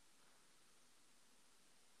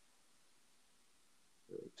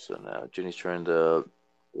 So now Ginny's trying to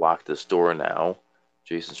lock this door now.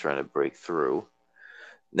 Jason's trying to break through.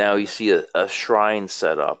 Now you see a shrine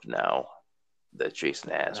set up now that Jason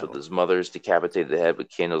has with his mother's decapitated head with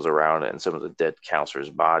candles around it and some of the dead counselors'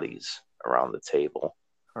 bodies around the table.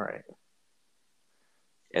 All right.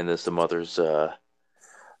 And there's the mother's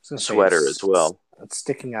sweater as well. It's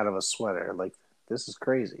sticking out of a sweater. Like, this is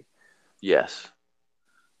crazy. Yes.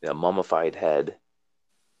 Yeah, mummified head.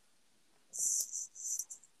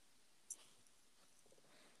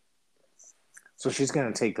 So she's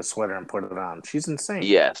going to take the sweater and put it on. She's insane.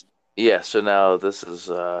 Yes. Yeah, so now this is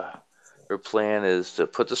her plan is to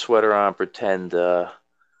put the sweater on, pretend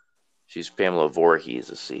she's Pamela Voorhees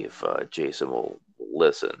to see if Jason will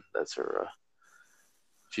listen. That's her.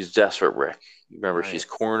 She's desperate, Rick. Remember, she's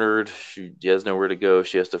cornered. She has nowhere to go.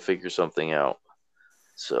 She has to figure something out.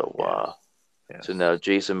 So, so now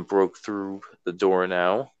Jason broke through the door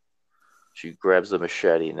now. She grabs the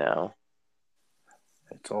machete now.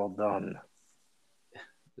 It's all done.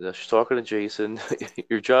 She's talking to Jason.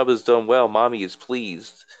 Your job is done well. Mommy is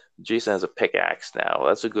pleased. Jason has a pickaxe now.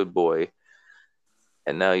 That's a good boy.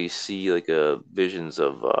 And now you see like visions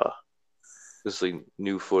of this like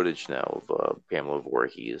new footage now of Pamela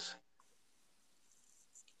Voorhees.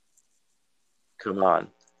 Come on,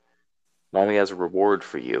 Mommy has a reward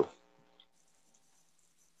for you.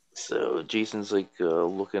 So Jason's like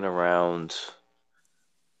looking around.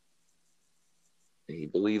 He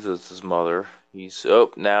believes it's his mother.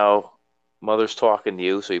 Now Mother's talking to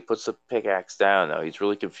you, so he puts the pickaxe down. Now he's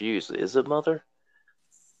really confused. Is it Mother?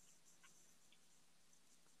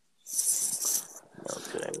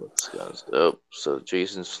 Okay, let's go. So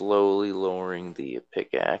Jason's slowly lowering the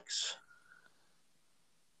pickaxe.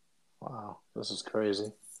 Wow, this is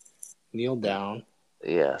crazy. Kneel down.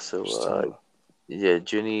 Yeah, so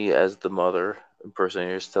Ginny as the mother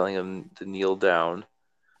impersonator is telling him to kneel down.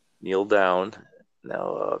 Kneel down.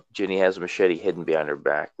 Now Ginny has a machete hidden behind her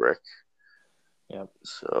back, Rick. Yep.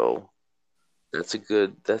 So that's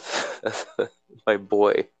my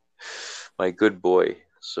boy, my good boy.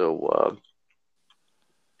 So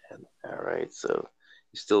all right, so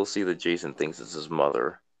you still see that Jason thinks it's his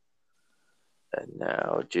mother. And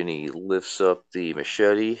now Ginny lifts up the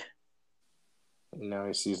machete. And now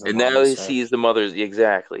he sees the mother's,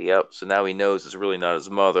 exactly, yep. So now he knows it's really not his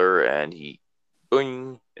mother, and he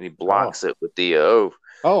blocks it with the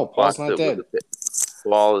Paul's not dead.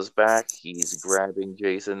 Paul is back. He's grabbing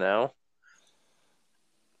Jason now.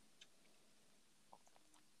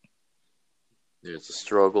 There's a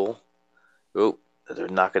struggle. Oh, they're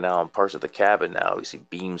knocking down parts of the cabin now. You see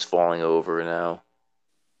beams falling over now.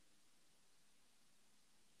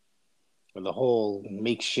 The whole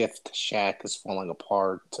makeshift shack is falling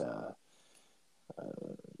apart.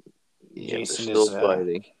 Jason is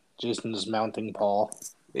fighting. Jason is mounting Paul.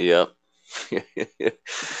 Yep.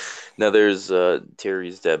 Now there's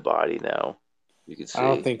Terry's dead body now. You can see. I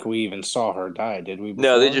don't think we even saw her die, did we? Before?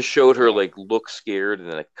 No, they just showed her like look scared and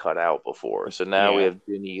then it cut out before. So now we have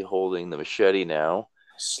Ginny holding the machete now.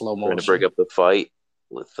 Slow motion. Trying to break up the fight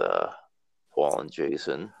with Paul and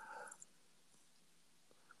Jason.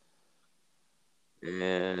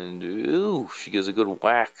 And she gives a good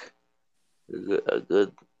whack.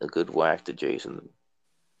 A good whack to Jason.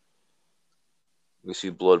 We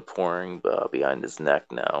see blood pouring behind his neck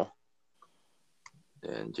now.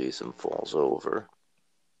 And Jason falls over.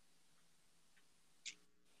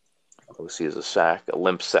 All we see is a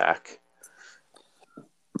limp sack.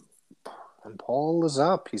 And Paul is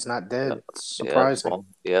up. He's not dead. It's surprising.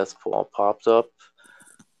 Paul popped up.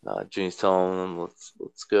 Ginny's telling him,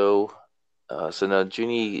 let's go. So now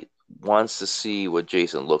Ginny wants to see what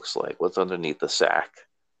Jason looks like. What's underneath the sack?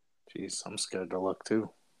 Jeez, I'm scared to look too.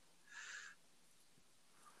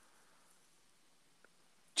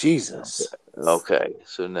 Jesus. Okay,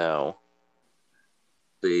 so now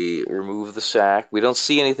they remove the sack. We don't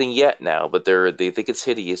see anything yet now, but they think it's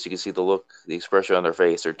hideous. You can see the expression on their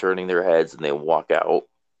face. They're turning their heads and they walk out.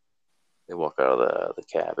 They walk out of the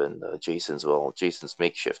cabin, Jason's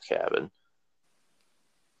makeshift cabin.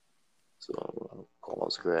 So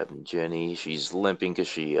Paul's grabbing Ginny. She's limping because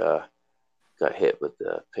she got hit with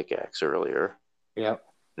the pickaxe earlier. Yep.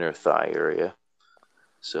 In her thigh area.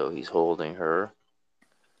 So he's holding her.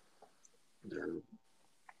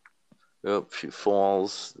 She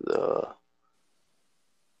falls.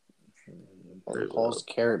 Paul's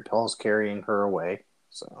carrying her away.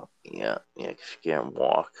 So yeah, she can't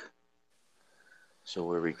walk. So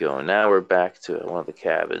where are we going? Now we're back to one of the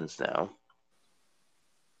cabins now.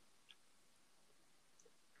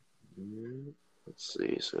 Let's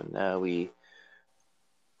see. So now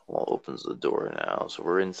Paul opens the door now. So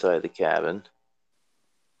we're inside the cabin.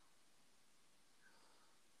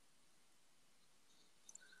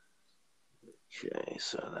 Okay,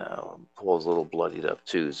 so now Paul's a little bloodied up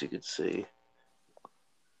too, as you can see.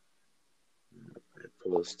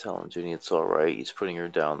 Paul's telling Ginny it's all right. He's putting her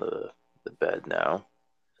down the bed now.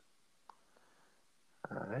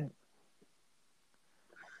 All right.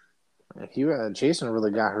 Jason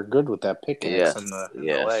really got her good with that pickaxe in the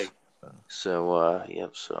leg. So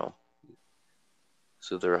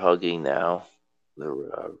they're hugging now. They're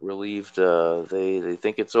relieved. They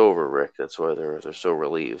think it's over, Rick. That's why they're so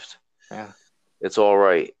relieved. Yeah. It's all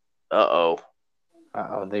right. Uh-oh.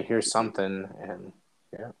 They hear something, and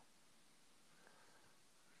yeah.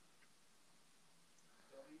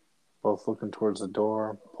 Both looking towards the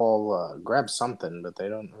door. Paul grabs something, but they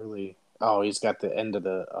don't really... Oh, he's got the end of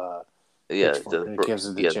the pitchfork. Gives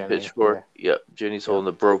it to Ginny. Pitchfork. Yeah. Ginny's holding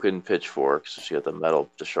the broken pitchfork, so she got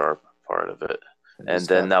the sharp part of it. And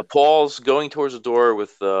then now Paul's going towards the door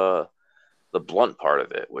with the blunt part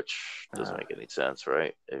of it, which doesn't make any sense,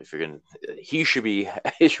 right? If you're gonna, he should be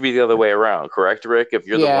it should be the other way around, correct, Rick? If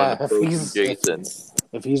you're the one approaching Jason,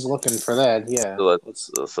 if he's looking for that, yeah.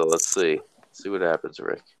 So let's see what happens,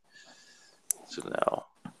 Rick. So now,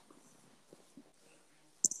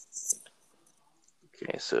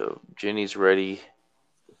 okay, so Ginny's ready.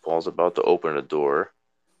 Paul's about to open a door,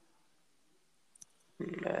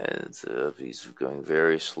 and he's going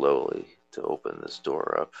very slowly to open this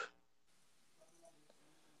door up.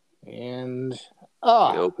 And he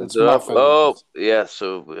opens up. Muffin. Oh, yeah.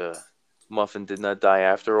 So Muffin did not die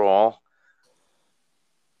after all.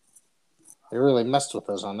 They really messed with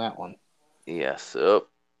us on that one. Yes. Oh,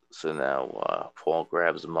 so now Paul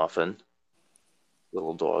grabs Muffin,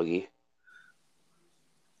 little doggy.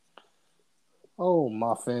 Oh,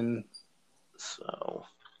 Muffin. So.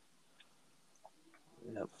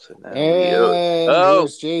 Yep, so now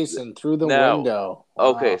there's Jason through the window. Wow.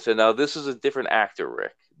 Okay, so now this is a different actor,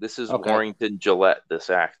 Rick. This is Warrington Gillette, this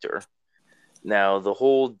actor. Now, the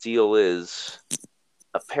whole deal is,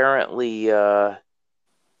 apparently,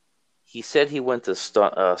 he said he went to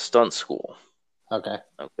stunt school. Okay.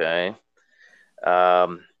 Okay.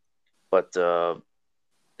 But the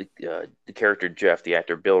character Jeff, the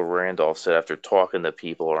actor Bill Randolph, said after talking to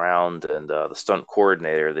people around and the stunt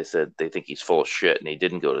coordinator, they said they think he's full of shit and he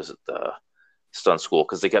didn't go to the stunt school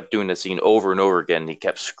because they kept doing the scene over and over again and he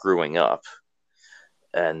kept screwing up.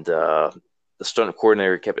 And the stunt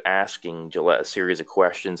coordinator kept asking Gillette a series of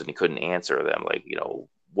questions and he couldn't answer them. Like,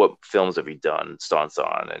 what films have you done stunts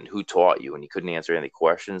on and who taught you? And he couldn't answer any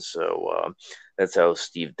questions. So that's how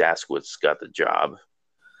Steve Daskowitz got the job.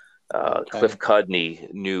 Cliff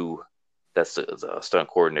Cudney knew that's the stunt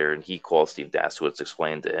coordinator, and he called Steve Daskowitz,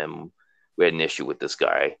 explained to him we had an issue with this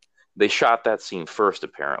guy. They shot that scene first,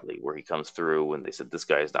 apparently, where he comes through, and they said this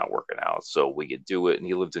guy is not working out, so we could do it. And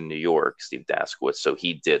he lived in New York, Steve Daskowitz, so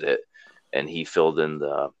he did it, and he filled in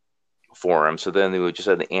for him. So then we just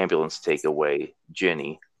had the ambulance take away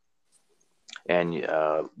Ginny, and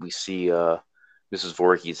we see Mrs.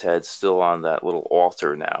 Voorhees' head still on that little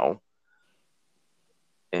altar now,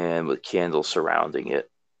 and with candles surrounding it.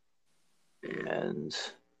 And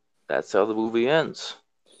that's how the movie ends.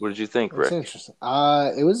 What did you think, Rick? It's interesting.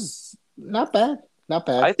 It was not bad. Not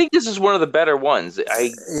bad. I think this is one of the better ones.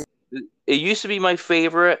 It used to be my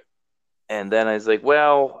favorite, and then I was like,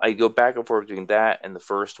 well, I go back and forth between that and the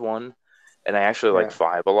first one, and I actually like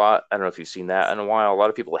 5 a lot. I don't know if you've seen that in a while. A lot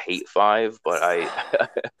of people hate 5, but I...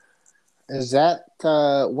 Is that...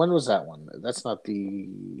 when was that one? That's not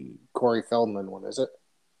the Corey Feldman one, is it?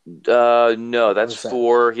 No, that's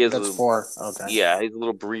 4. He has 4. Okay. Yeah, he has a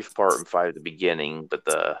little brief part in 5 at the beginning, but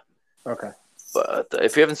okay. But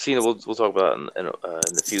if you haven't seen it, we'll talk about it in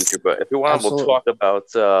the future. But if you want, we'll talk about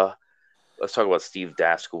let's talk about Steve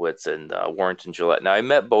Daskowitz and Warrington Gillette. Now, I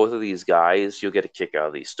met both of these guys. You'll get a kick out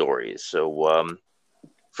of these stories. So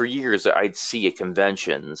for years, I'd see at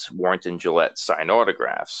conventions Warrington Gillette sign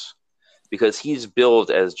autographs because he's billed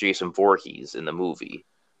as Jason Voorhees in the movie.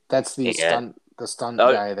 That's the stunt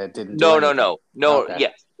guy that didn't do anything. No. Okay.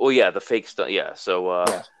 Yes. Well, yeah, the fake stunt. Yeah. So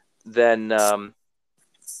then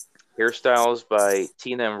hairstyles by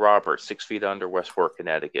Tina and Robert, 6 Feet Under, Westport,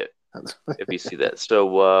 Connecticut. If you see that.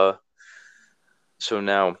 So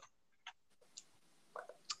now,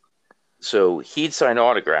 so he'd sign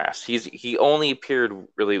autographs. He only appeared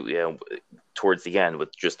really towards the end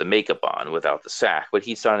with just the makeup on, without the sack. But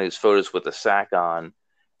he signed his photos with the sack on,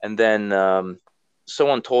 and then.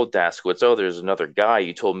 Someone told Daskowitz, oh, there's another guy.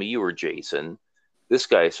 You told me you were Jason. This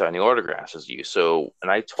guy is signing autographs as you. So, and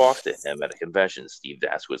I talked to him at a convention, Steve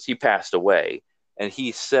Daskowitz. He passed away. And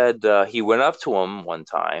he said he went up to him one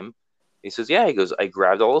time. He says, yeah, he goes, I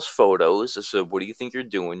grabbed all his photos. I said, what do you think you're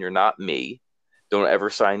doing? You're not me. Don't ever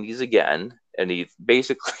sign these again. And he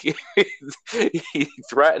basically, he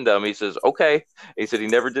threatened him. He says, okay. He said he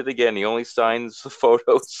never did again. He only signs the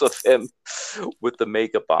photos of him with the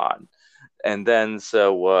makeup on. And then,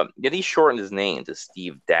 then he shortened his name to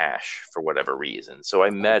Steve Dash for whatever reason. So I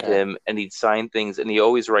met him, and he'd sign things, and he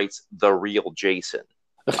always writes "The Real Jason"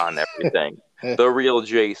 on everything. The Real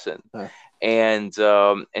Jason. And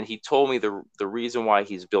he told me the reason why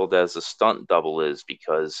he's billed as a stunt double is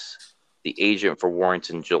because the agent for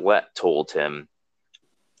Warrington Gillette told him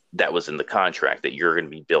that was in the contract, that you're going to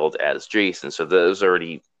be billed as Jason. So that was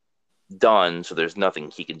already done, so there's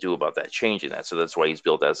nothing he can do about that, changing that. So that's why he's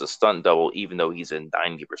billed as a stunt double, even though he's in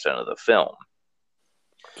 90% of the film.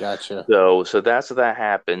 Gotcha. So that's what that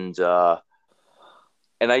happened. And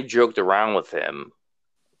I joked around with him,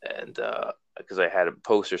 and because I had a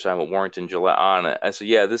poster signed with Warrington Gillette on it, I said,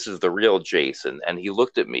 yeah, this is the real Jason. And he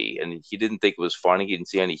looked at me, and he didn't think it was funny. He didn't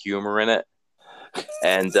see any humor in it.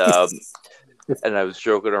 and and I was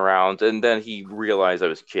joking around, and then he realized I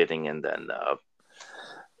was kidding, and then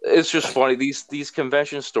it's just funny. These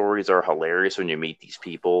convention stories are hilarious when you meet these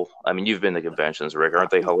people. I mean, you've been to conventions, Rick.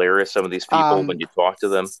 Aren't they hilarious? Some of these people when you talk to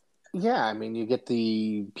them. Yeah, I mean, you get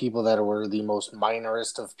the people that were the most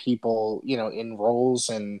minorest of people, in roles,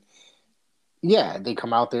 and yeah, they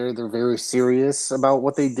come out there. They're very serious about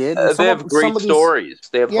what they did. And They have great stories.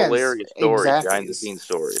 They have hilarious stories, exactly. behind the scenes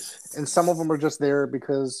stories. And some of them are just there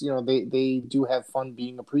because they do have fun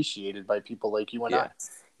being appreciated by people like you and I.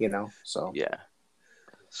 So yeah.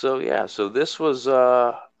 So this was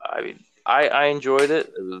I mean, I enjoyed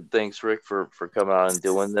it. Thanks, Rick, for coming on and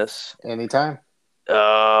doing this. Anytime.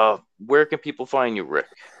 Where can people find you, Rick?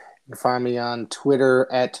 You can find me on Twitter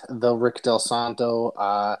at the Rick Del Santo.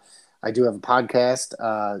 I do have a podcast,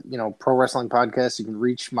 pro wrestling podcast. You can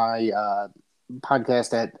reach my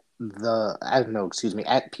podcast at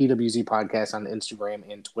at PWZ Podcast on Instagram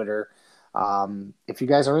and Twitter. If you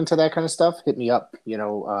guys are into that kind of stuff, hit me up,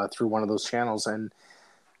 through one of those channels and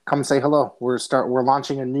come say hello. We're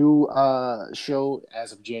launching a new show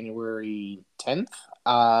as of January 10th.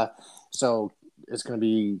 So it's going to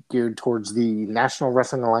be geared towards the National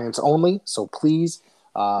Wrestling Alliance only. So please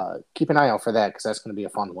keep an eye out for that because that's going to be a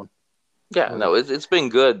fun one. Yeah, no, it's been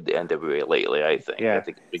good, the NWA lately, I think. Yeah. I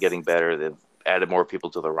think they're getting better. They've added more people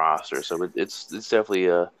to the roster. So it's definitely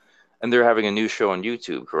and they're having a new show on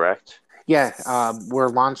YouTube, correct? Yeah, we're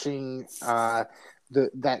launching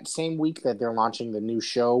that same week that they're launching the new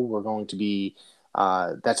show. We're going to be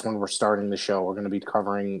that's when we're starting the show. We're going to be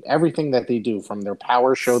covering everything that they do, from their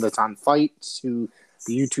Power show that's on Fight to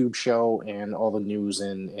the YouTube show and all the news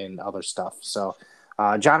and other stuff. So,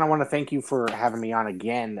 John, I want to thank you for having me on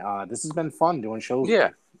again. This has been fun doing shows. Yeah,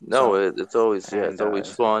 no, it's always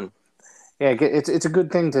fun. Yeah, it's a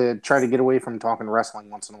good thing to try to get away from talking wrestling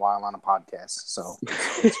once in a while on a podcast. So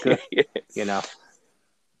it's good,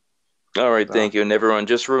 All right, thank you. And everyone,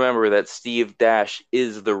 just remember that Steve Dash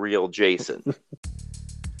is the real Jason.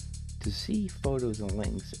 To see photos and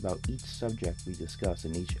links about each subject we discuss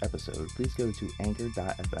in each episode, please go to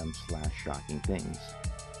anchor.fm/shockingthings.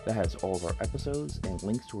 That has all of our episodes and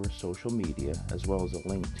links to our social media, as well as a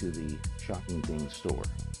link to the Shocking Things store.